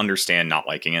guess I understand not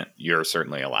liking it. You're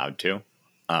certainly allowed to.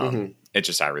 It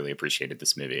just, I really appreciated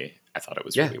this movie. I thought it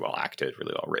was really well acted,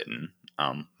 really well written,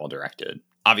 well directed.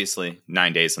 Obviously,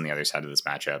 9 Days on the other side of this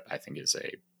matchup, I think is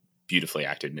a beautifully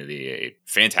acted movie, a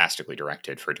fantastically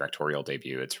directed for a directorial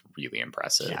debut. It's really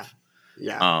impressive.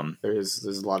 Yeah. There's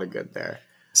a lot of good there.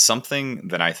 Something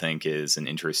that I think is an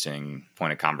interesting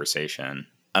point of conversation.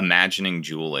 Imagining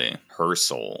Julie, her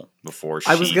soul, before she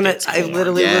gets born. I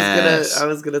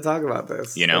was gonna talk about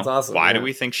this. That's awesome. Why do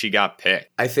we think she got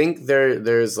picked? I think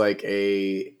there's like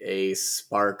a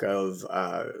spark of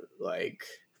like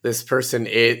this person.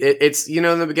 It's in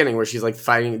the beginning where she's like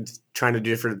fighting, trying to do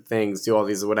different things, do all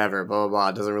these whatever, blah blah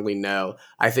blah. Doesn't really know.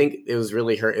 I think it was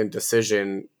really her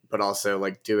indecision, but also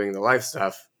like doing the life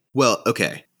stuff. Well,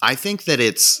 okay. I think that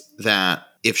it's that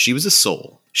if she was a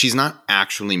soul, she's not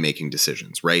actually making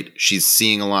decisions, right? She's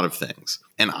seeing a lot of things.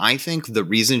 And I think the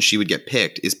reason she would get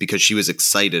picked is because she was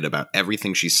excited about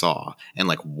everything she saw and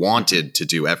like wanted to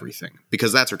do everything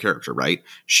because that's her character, right?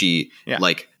 She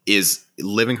like is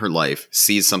living her life,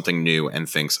 sees something new and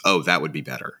thinks, oh, that would be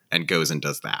better, and goes and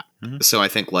does that. So I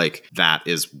think like that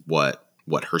is what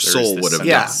her soul would have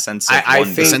done. Sense of wonder. I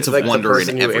think sense of like wonder the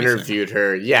person in who everything. interviewed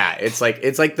her, it's like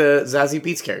the Zazie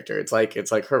Beetz character. It's like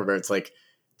her, where it's like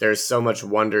there's so much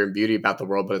wonder and beauty about the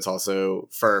world, but it's also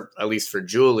at least for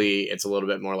Julie, it's a little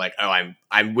bit more like, oh,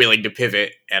 I'm willing to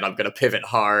pivot and I'm going to pivot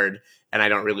hard. And I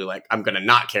don't really I'm going to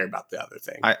not care about the other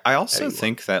thing. I also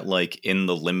think that like in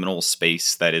the liminal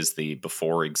space that is the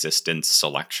before existence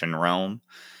selection realm,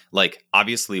 like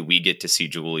obviously we get to see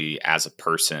Julie as a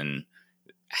person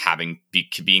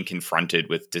being confronted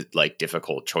with like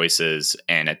difficult choices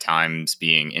and at times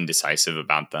being indecisive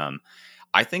about them.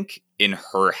 I think in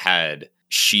her head,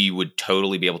 she would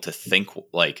totally be able to think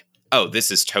like, oh,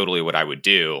 this is totally what I would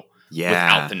do. Yeah.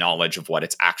 Without the knowledge of what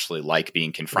it's actually like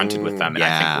being confronted with them. And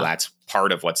I think that's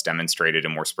part of what's demonstrated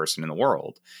in Worst Person in the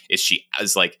World is she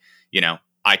is like,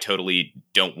 I totally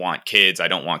don't want kids. I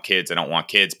don't want kids. I don't want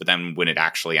kids. But then when it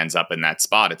actually ends up in that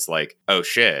spot, it's like, oh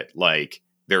shit, like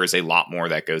there is a lot more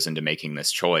that goes into making this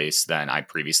choice than I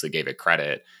previously gave it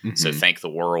credit. Mm-hmm. So thank the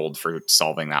world for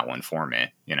solving that one for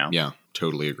me, Yeah,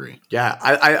 totally agree. Yeah,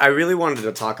 I really wanted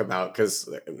to talk about, because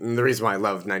the reason why I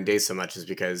love 9 Days so much is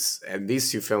because, and these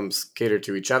two films cater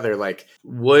to each other, like,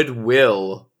 would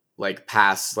Will like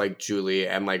pass like Julie,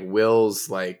 and like Will's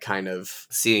like kind of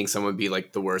seeing someone be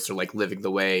like the worst or like living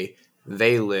the way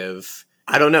they live,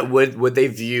 I don't know, would they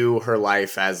view her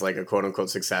life as like a quote unquote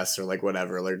success or like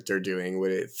whatever like they're doing?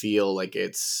 Would it feel like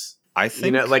it's, I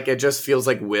think, like it just feels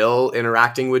like Will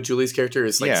interacting with Julie's character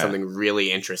is like something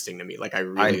really interesting to me. Like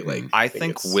I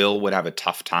think Will would have a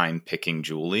tough time picking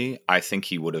Julie. I think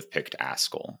he would have picked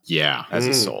Askell. Yeah. As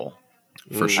a soul.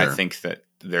 For sure. I think that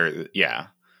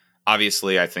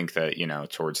obviously I think that,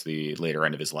 towards the later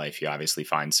end of his life, he obviously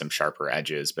finds some sharper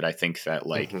edges, but I think that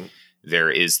like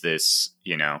there is this,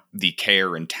 the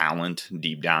care and talent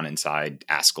deep down inside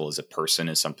Askell as a person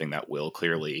is something that Will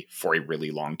clearly, for a really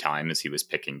long time as he was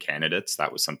picking candidates,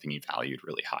 that was something he valued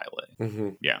really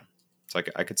highly. Yeah. So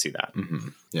I could see that.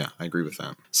 Yeah, I agree with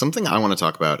that. Something I want to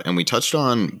talk about, and we touched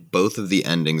on both of the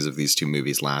endings of these two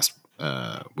movies last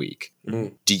week.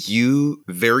 Do you,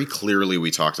 very clearly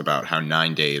we talked about how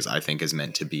 9 Days I think is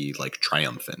meant to be like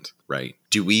triumphant, right?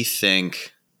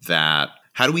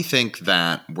 How do we think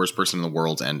that Worst Person in the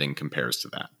World's ending compares to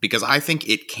that? Because I think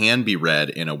it can be read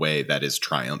in a way that is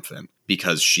triumphant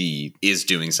because she is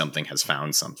doing something, has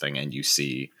found something, and you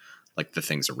see like the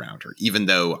things around her, even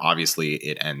though obviously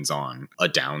it ends on a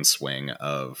downswing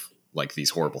of like these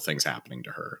horrible things happening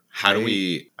to her. How do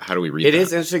we read it? It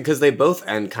is interesting because they both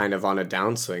end kind of on a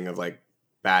downswing of like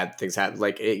bad things happen.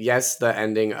 Like yes, the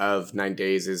ending of 9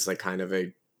 Days is like kind of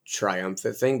a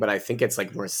triumphant thing, but I think it's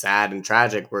like more sad and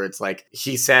tragic, where it's like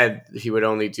he said he would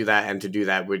only do that, and to do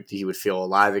that he would feel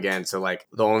alive again. So like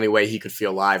the only way he could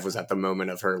feel alive was at the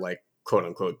moment of her like quote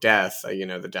unquote death,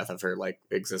 the death of her like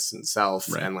existent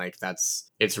self. Right. And like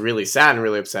it's really sad and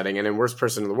really upsetting. And in Worst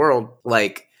Person in the World,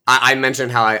 like I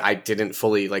mentioned how I didn't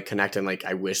fully like connect, and like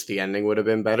I wish the ending would have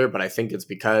been better, but I think it's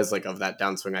because like of that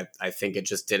downswing. I think it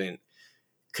just didn't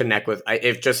connect with,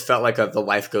 it just felt like the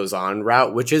life goes on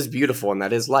route, which is beautiful, and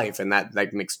that is life, and that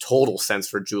like makes total sense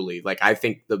for Julie. Like I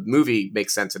think the movie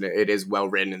makes sense, and it is well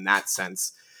written in that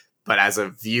sense. But as a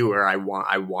viewer, I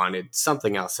wanted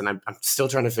something else, and I'm still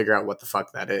trying to figure out what the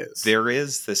fuck that is. There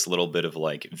is this little bit of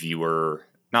like viewer,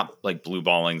 not like blue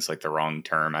balling's like the wrong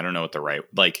term. I don't know what the right,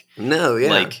 like, no,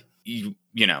 yeah. Like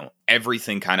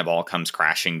everything kind of all comes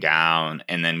crashing down,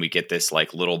 and then we get this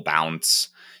like little bounce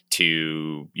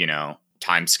to,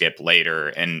 time skip later,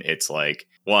 and it's like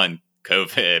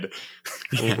COVID.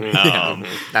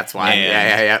 That's why.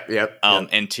 Yep.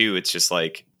 And two, it's just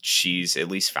like she's at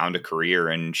least found a career,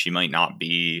 and she might not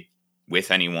be with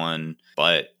anyone,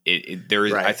 but there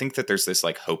is. Right. I think that there's this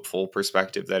like hopeful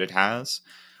perspective that it has,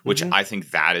 which I think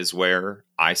that is where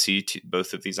I see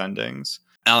both of these endings.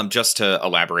 Just to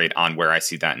elaborate on where I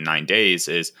see that in 9 Days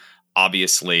is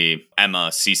obviously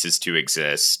Emma ceases to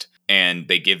exist, and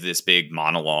they give this big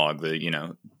monologue,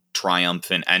 the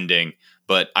triumphant ending.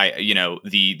 But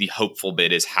the hopeful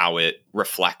bit is how it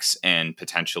reflects and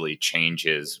potentially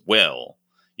changes Will,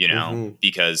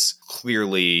 because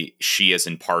clearly she has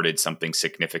imparted something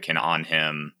significant on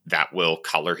him that will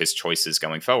color his choices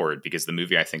going forward. Because the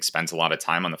movie, I think, spends a lot of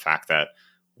time on the fact that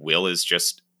Will is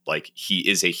just like, he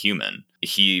is a human.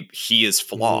 He is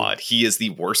flawed. He is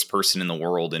the worst person in the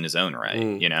world in his own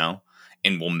right,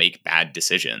 and will make bad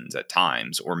decisions at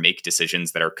times, or make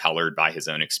decisions that are colored by his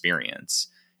own experience.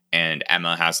 And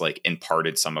Emma has like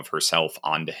imparted some of herself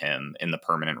onto him in the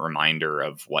permanent reminder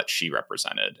of what she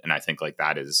represented. And I think like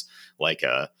that is like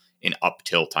an up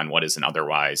tilt on what is an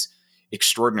otherwise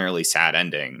extraordinarily sad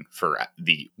ending for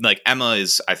Emma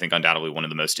is, I think, undoubtedly one of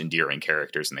the most endearing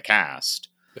characters in the cast.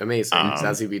 Amazing.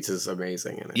 Zazie Beetz is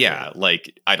amazing in it. Yeah,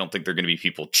 like I don't think there are going to be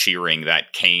people cheering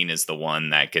that Kane is the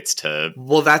one that gets to.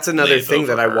 Well, that's another thing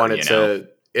that I wanted to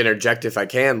interject if I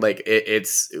can. Like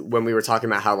it's when we were talking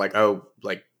about how like, oh,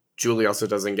 like Julie also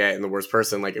doesn't get in the Worst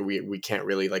Person. Like we can't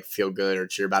really like feel good or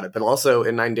cheer about it. But also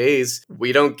in 9 Days,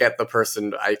 we don't get the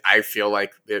person. I feel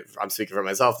like, if I'm speaking for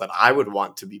myself, that I would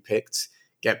want to be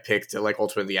get picked at like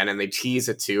ultimately the end, and they tease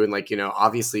it too, and like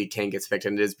obviously Kane gets picked,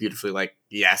 and it is beautifully like,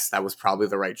 yes, that was probably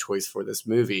the right choice for this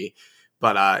movie,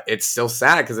 but it's still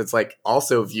sad because it's like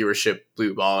also viewership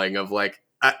blue balling of like,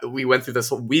 we went through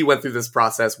this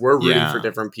process. We're rooting for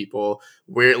different people.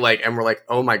 We're like,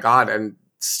 oh my God. And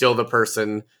still the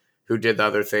person who did the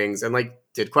other things and like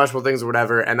did questionable things or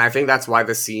whatever. And I think that's why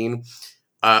the scene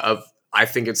I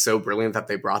think it's so brilliant that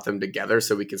they brought them together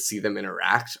so we could see them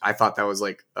interact. I thought that was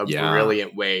like a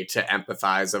brilliant way to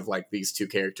empathize of like these two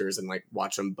characters and like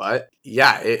watch them. But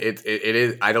yeah, it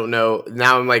is. I don't know.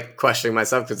 Now I'm like questioning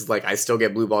myself because like I still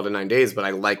get blue balled in 9 days, but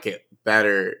I like it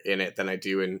better in it than I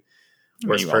do in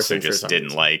Worst you Person. Also just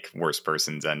didn't like Worst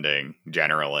Person's ending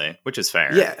generally, which is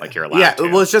fair. Yeah, like you're allowed. Yeah, to.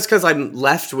 Well, it's just because I'm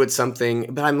left with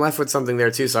something, but I'm left with something there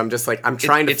too. So I'm just like I'm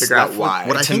trying to figure out why.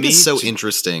 What I think is so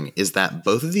interesting is that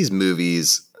both of these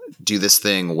movies do this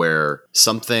thing where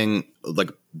something like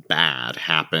bad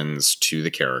happens to the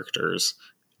characters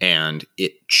and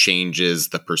it changes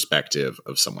the perspective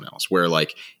of someone else. Where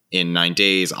like in 9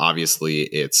 Days, obviously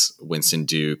it's Winston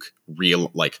Duke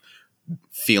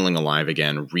feeling alive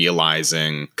again,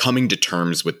 realizing, coming to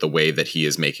terms with the way that he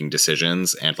is making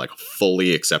decisions and like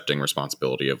fully accepting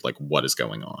responsibility of like what is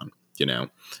going on, you know,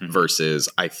 versus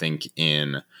I think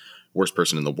in Worst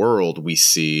Person in the World, we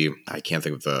see, I can't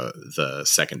think of the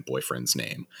second boyfriend's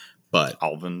name, but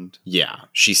Alvin. Yeah.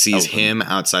 She sees him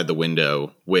outside the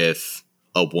window with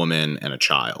a woman and a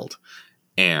child.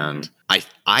 And I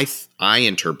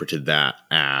interpreted that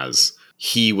as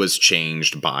he was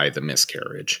changed by the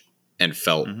miscarriage and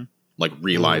felt like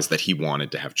realized that he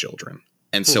wanted to have children.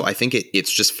 And so I think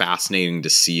it's just fascinating to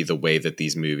see the way that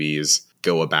these movies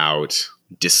go about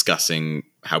discussing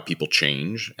how people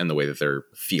change and the way that their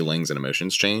feelings and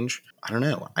emotions change. I don't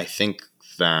know. I think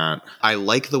that I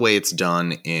like the way it's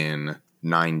done in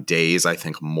 9 Days, I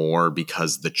think more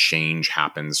because the change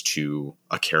happens to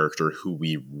a character who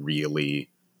we really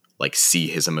like see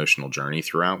his emotional journey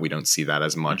throughout. We don't see that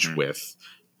as much with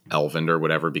Elvind or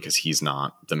whatever because he's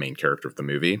not the main character of the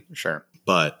movie. Sure.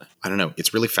 But I don't know.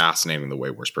 It's really fascinating the way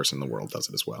Worst Person in the World does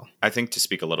it as well. I think to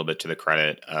speak a little bit to the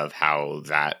credit of how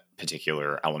that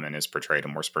particular element is portrayed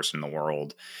in Worst Person in the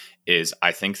World is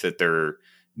I think that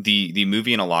the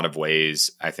movie in a lot of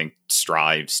ways, I think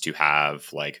strives to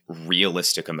have like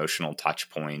realistic emotional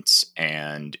touch points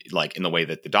and like in the way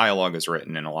that the dialogue is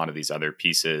written and a lot of these other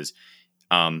pieces.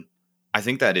 I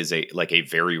think that is a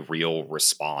very real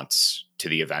response to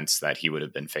the events that he would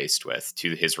have been faced with,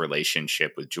 to his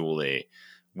relationship with Julie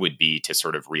would be to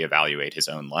sort of reevaluate his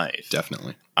own life.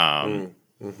 Definitely.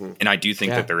 And I do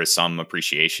think that there is some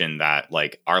appreciation that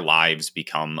like our lives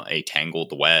become a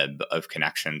tangled web of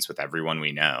connections with everyone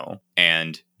we know.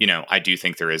 And, you know, I do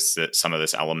think there is some of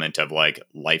this element of like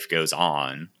life goes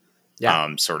on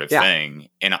sort of thing.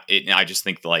 And I just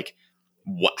think like,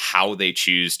 how they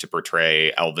choose to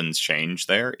portray Elvin's change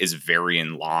there is very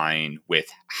in line with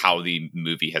how the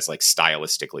movie has like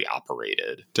stylistically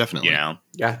operated. Definitely. You know?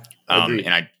 Yeah. And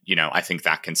I think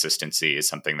that consistency is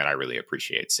something that I really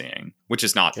appreciate seeing, which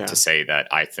is not to say that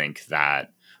I think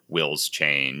that Will's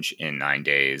change in 9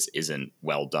 Days isn't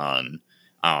well done.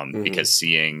 Because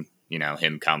seeing, you know,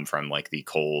 him come from like the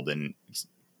cold and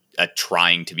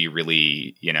trying to be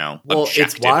really, you know,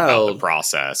 objective about the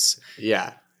process.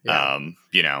 Yeah.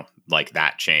 You know, like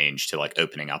that change to like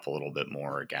opening up a little bit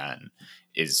more again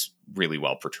is really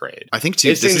well portrayed. I think too,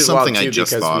 this is something I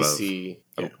just thought of.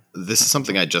 This is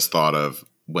something I just thought of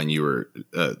when you were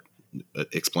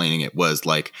explaining it, was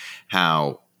like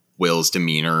how Will's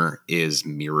demeanor is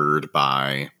mirrored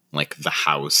by like the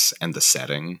house and the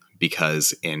setting,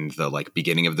 because in the like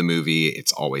beginning of the movie,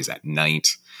 it's always at night.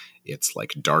 It's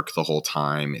like dark the whole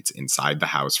time. It's inside the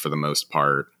house for the most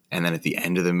part. And then at the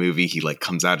end of the movie, he like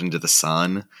comes out into the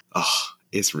sun. Oh,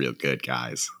 it's real good,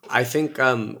 guys. I think,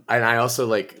 and I also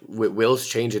like Will's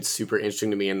change. It's super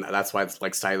interesting to me, and that's why it's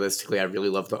like stylistically, I really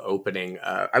love the opening.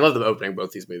 I love the opening of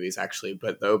both these movies actually,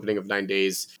 but the opening of 9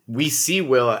 Days, we see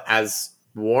Will as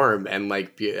warm and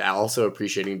like also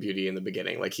appreciating beauty in the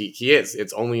beginning. Like he is.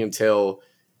 It's only until,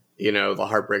 you know, the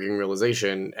heartbreaking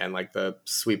realization and like the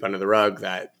sweep under the rug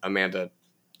that Amanda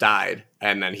died,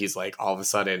 and then he's like all of a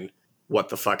sudden, what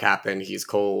the fuck happened? He's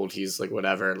cold. He's like,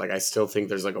 whatever. Like, I still think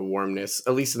there's like a warmness,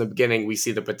 at least in the beginning, we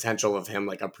see the potential of him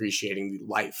like appreciating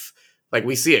life. Like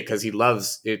we see it because he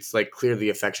loves, it's like clear the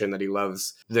affection that he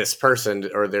loves this person,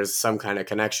 or there's some kind of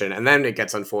connection. And then it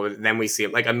gets unfolded. And then we see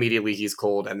it like immediately he's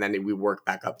cold, and then we work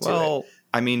back up to it.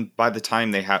 I mean, by the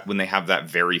time when they have that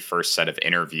very first set of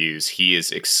interviews, he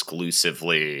is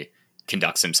exclusively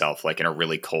conducts himself like in a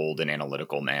really cold and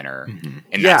analytical manner.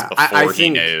 And that's before he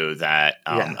knew that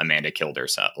Amanda killed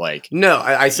herself. Like, no,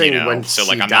 I say when so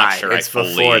like she I'm died, not sure it's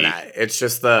before that. It's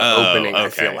just the opening. I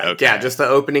feel like, just the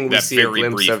opening. We see a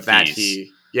glimpse of that.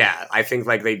 yeah, I think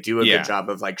like they do a Yeah. good job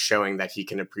of like showing that he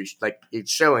can appreciate, like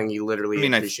it's showing he literally I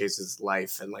mean, appreciates his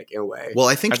life and like in a way. Well,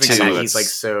 I think I think too. some and of that he's like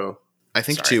that's- so. I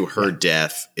think Sorry. too, her Yeah.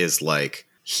 death is like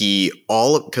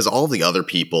because all the other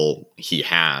people he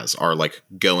has are like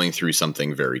going through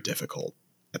something very difficult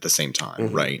at the same time,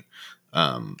 Mhm. right?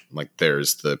 Like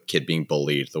there's the kid being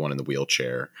bullied, the one in the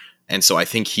wheelchair. And so I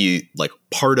think he like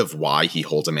part of why he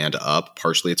holds Amanda up,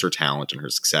 partially it's her talent and her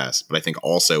success, but I think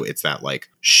also it's that like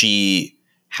she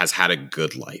has had a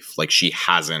good life. Like she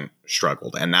hasn't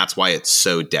struggled. And that's why it's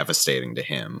so devastating to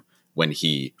him when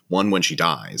she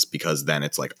dies, because then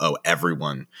it's like, oh,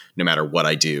 everyone, no matter what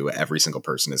I do, every single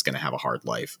person is going to have a hard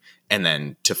life. And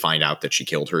then to find out that she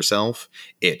killed herself,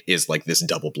 it is like this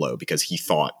double blow because he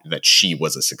thought that she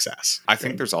was a success. I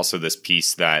think there's also this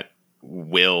piece that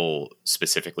Will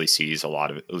specifically sees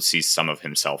some of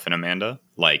himself in Amanda.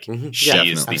 Like Mhm. she Yeah,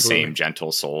 is the absolutely. same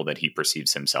gentle soul that he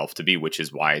perceives himself to be, which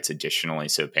is why it's additionally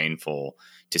so painful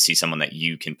to see someone that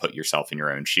you can put yourself in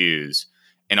your own shoes.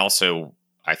 And also,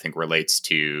 I think relates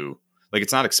to, like,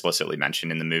 it's not explicitly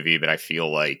mentioned in the movie, but I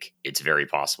feel like it's very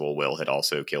possible Will had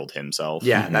also killed himself.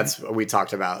 Yeah, Mhm. that's what we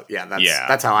talked about. Yeah, Yeah.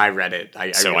 that's how I read it.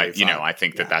 I So really thought, I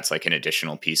think that yeah. that's like an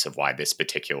additional piece of why this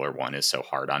particular one is so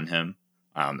hard on him.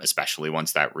 Especially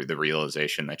once that the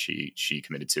realization that she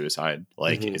committed suicide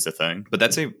Mhm. is a thing. But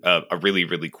that's a really,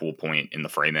 really cool point in the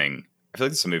framing. I feel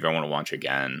like it's a movie I want to watch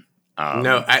again.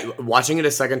 No, watching it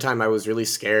a second time, I was really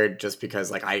scared just because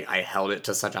like I held it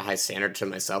to such a high standard to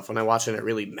myself when I watched it. It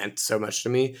really meant so much to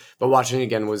me. But watching it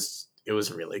again was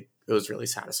really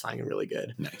satisfying and really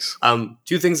good. Nice.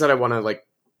 Two things that I want to like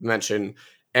mention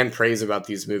and praise about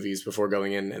these movies before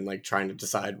going in and like trying to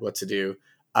decide what to do.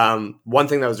 One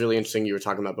thing that was really interesting you were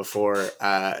talking about before,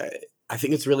 I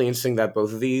think it's really interesting that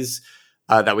both of these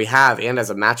that we have and as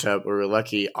a matchup, where we're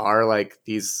lucky, are like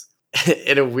these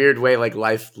in a weird way, like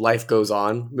life goes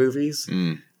on movies.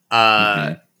 Mm.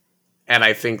 And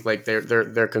I think like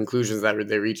their conclusions that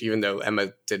they reach, even though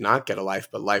Emma did not get a life,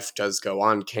 but life does go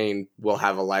on. Kane will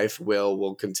have a life.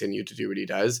 Will continue to do what he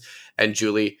does, and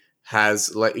Julie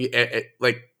has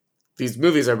like these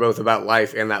movies are both about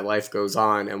life, and that life goes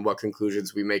on, and what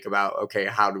conclusions we make about okay,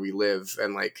 how do we live,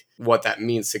 and like what that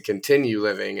means to continue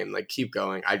living and like keep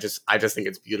going. I just think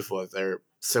it's beautiful that they're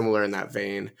similar in that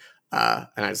vein, and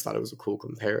I just thought it was a cool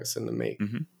comparison to make.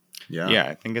 Mm-hmm. Yeah.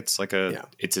 I think it's like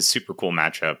it's a super cool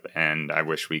matchup, and I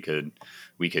wish we could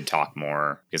talk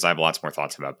more because I have lots more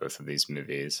thoughts about both of these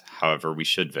movies. However, we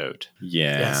should vote.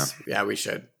 Yeah. Yes. Yeah, we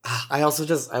should. I also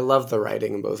I love the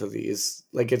writing in both of these.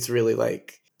 Like it's really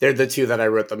like they're the two that I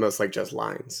wrote the most like just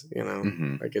lines, you know?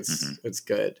 Mhm. Like it's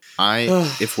good.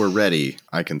 If we're ready,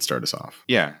 I can start us off.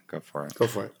 Yeah, go for it. Go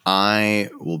for it. I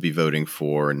will be voting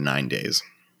for 9 Days.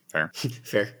 Fair.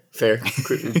 Fair.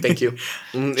 Thank you. Jake.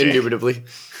 Indubitably.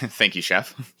 Thank you,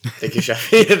 Chef. Thank you,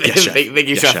 chef. Yes, chef. Thank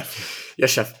you, Yes, chef. Yes,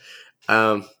 chef.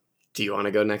 Do you want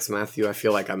to go next, Matthew? I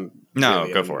feel like I'm No,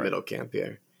 really go in for it. middle camp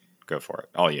here. Go for it.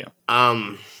 All you.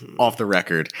 Off the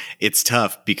record, it's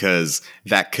tough because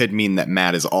that could mean that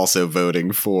Matt is also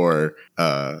voting for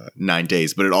 9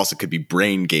 Days, but it also could be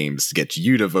brain games to get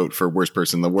you to vote for worst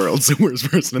person in the world, so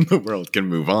worst person in the world can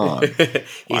move on.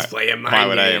 He's playing mind Why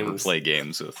would I games. ever play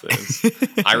games with this?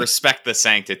 I respect the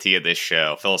sanctity of this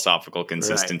show. Philosophical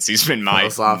consistency's been my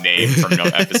name from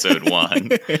episode 1.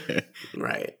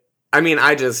 Right. I mean,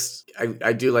 I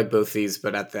do like both these,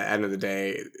 but at the end of the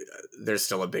day, there's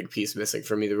still a big piece missing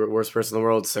for me, the worst person in the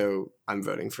world, so I'm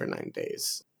voting for 9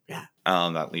 Days. Yeah.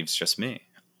 That leaves just me.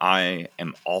 I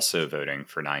am also voting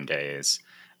for 9 Days.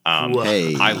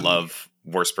 Hey. I love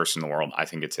Worst Person in the World. I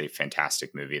think it's a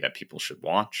fantastic movie that people should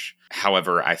watch.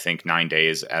 However, I think 9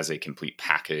 Days as a complete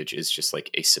package is just like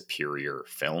a superior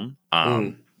film.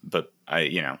 But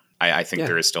I think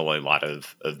there is still a lot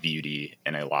of beauty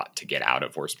and a lot to get out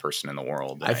of Worst Person in the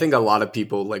World. I think a lot of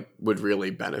people like would really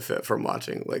benefit from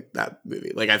watching like that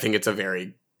movie. Like I think it's a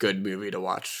very good movie to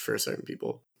watch for certain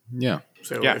people. Yeah.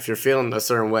 So if you're feeling a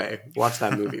certain way, watch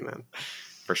that movie, man.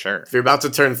 For sure. If you're about to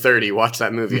turn 30, watch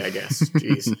that movie, I guess.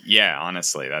 Jeez. Yeah,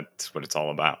 honestly, that's what it's all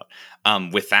about.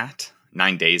 With that,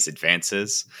 9 Days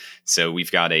advances. So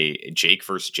we've got a Jake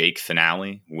versus Jake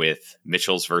finale with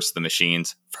Mitchell's versus the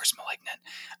Machines versus Malignant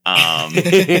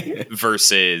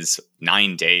versus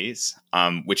 9 Days,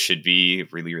 which should be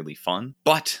really, really fun.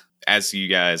 But as you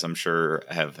guys, I'm sure,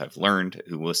 have learned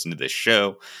who listen to this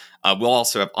show, we'll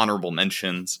also have honorable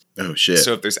mentions. Oh, shit.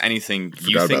 So if there's anything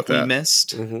you Forgot think about we that.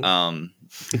 missed,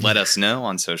 let us know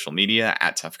on social media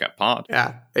at Tough Gut Pod.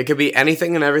 Yeah, it could be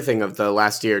anything and everything of the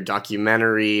last year,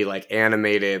 documentary, like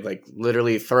animated, like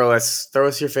literally throw us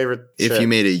your favorite. If shit. you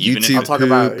made a Even if- YouTube I'll talk poop,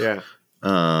 about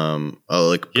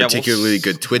like Yeah, particularly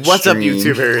good Twitch What's up, stream.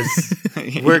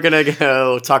 YouTubers? We're gonna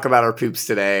go talk about our poops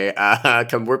today.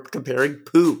 We're comparing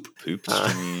poop. Poop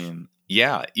stream.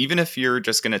 Yeah, even if you're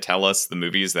just going to tell us the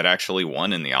movies that actually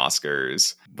won in the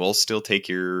Oscars, we'll still take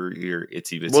your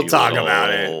itsy bitsy We'll talk little, about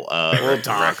it. We'll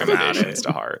talk about recommendations it.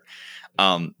 to heart.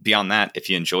 Beyond that, if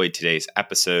you enjoyed today's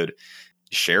episode,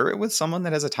 share it with someone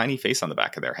that has a tiny face on the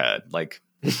back of their head. Like,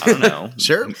 I don't know.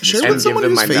 Share And with give someone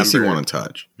them whose my face you number. want to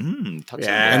touch. Touch Yeah.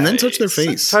 their And then touch their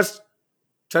face. face.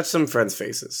 Touch some friends'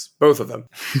 faces, both of them.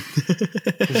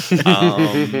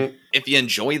 If you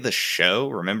enjoy the show,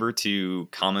 remember to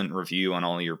comment, review on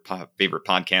all your favorite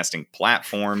podcasting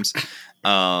platforms.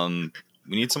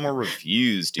 We need some more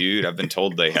reviews, dude. I've been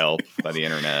told they help by the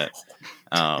internet.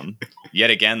 Yet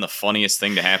again, the funniest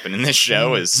thing to happen in this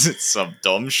show is some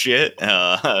dumb shit.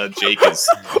 Jake is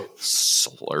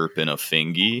slurping a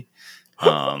fingy.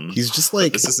 He's just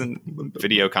like This isn't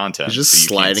video content. he's just so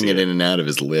you can't sliding see it in and out of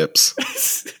his lips.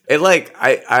 It like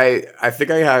I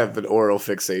think I have an oral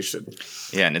fixation.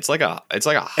 Yeah, and it's like a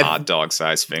hot dog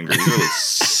sized finger. He's really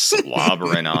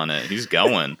slobbering on it. He's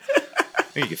going. I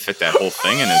think you could fit that whole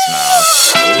thing in his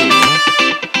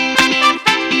mouth. Ooh.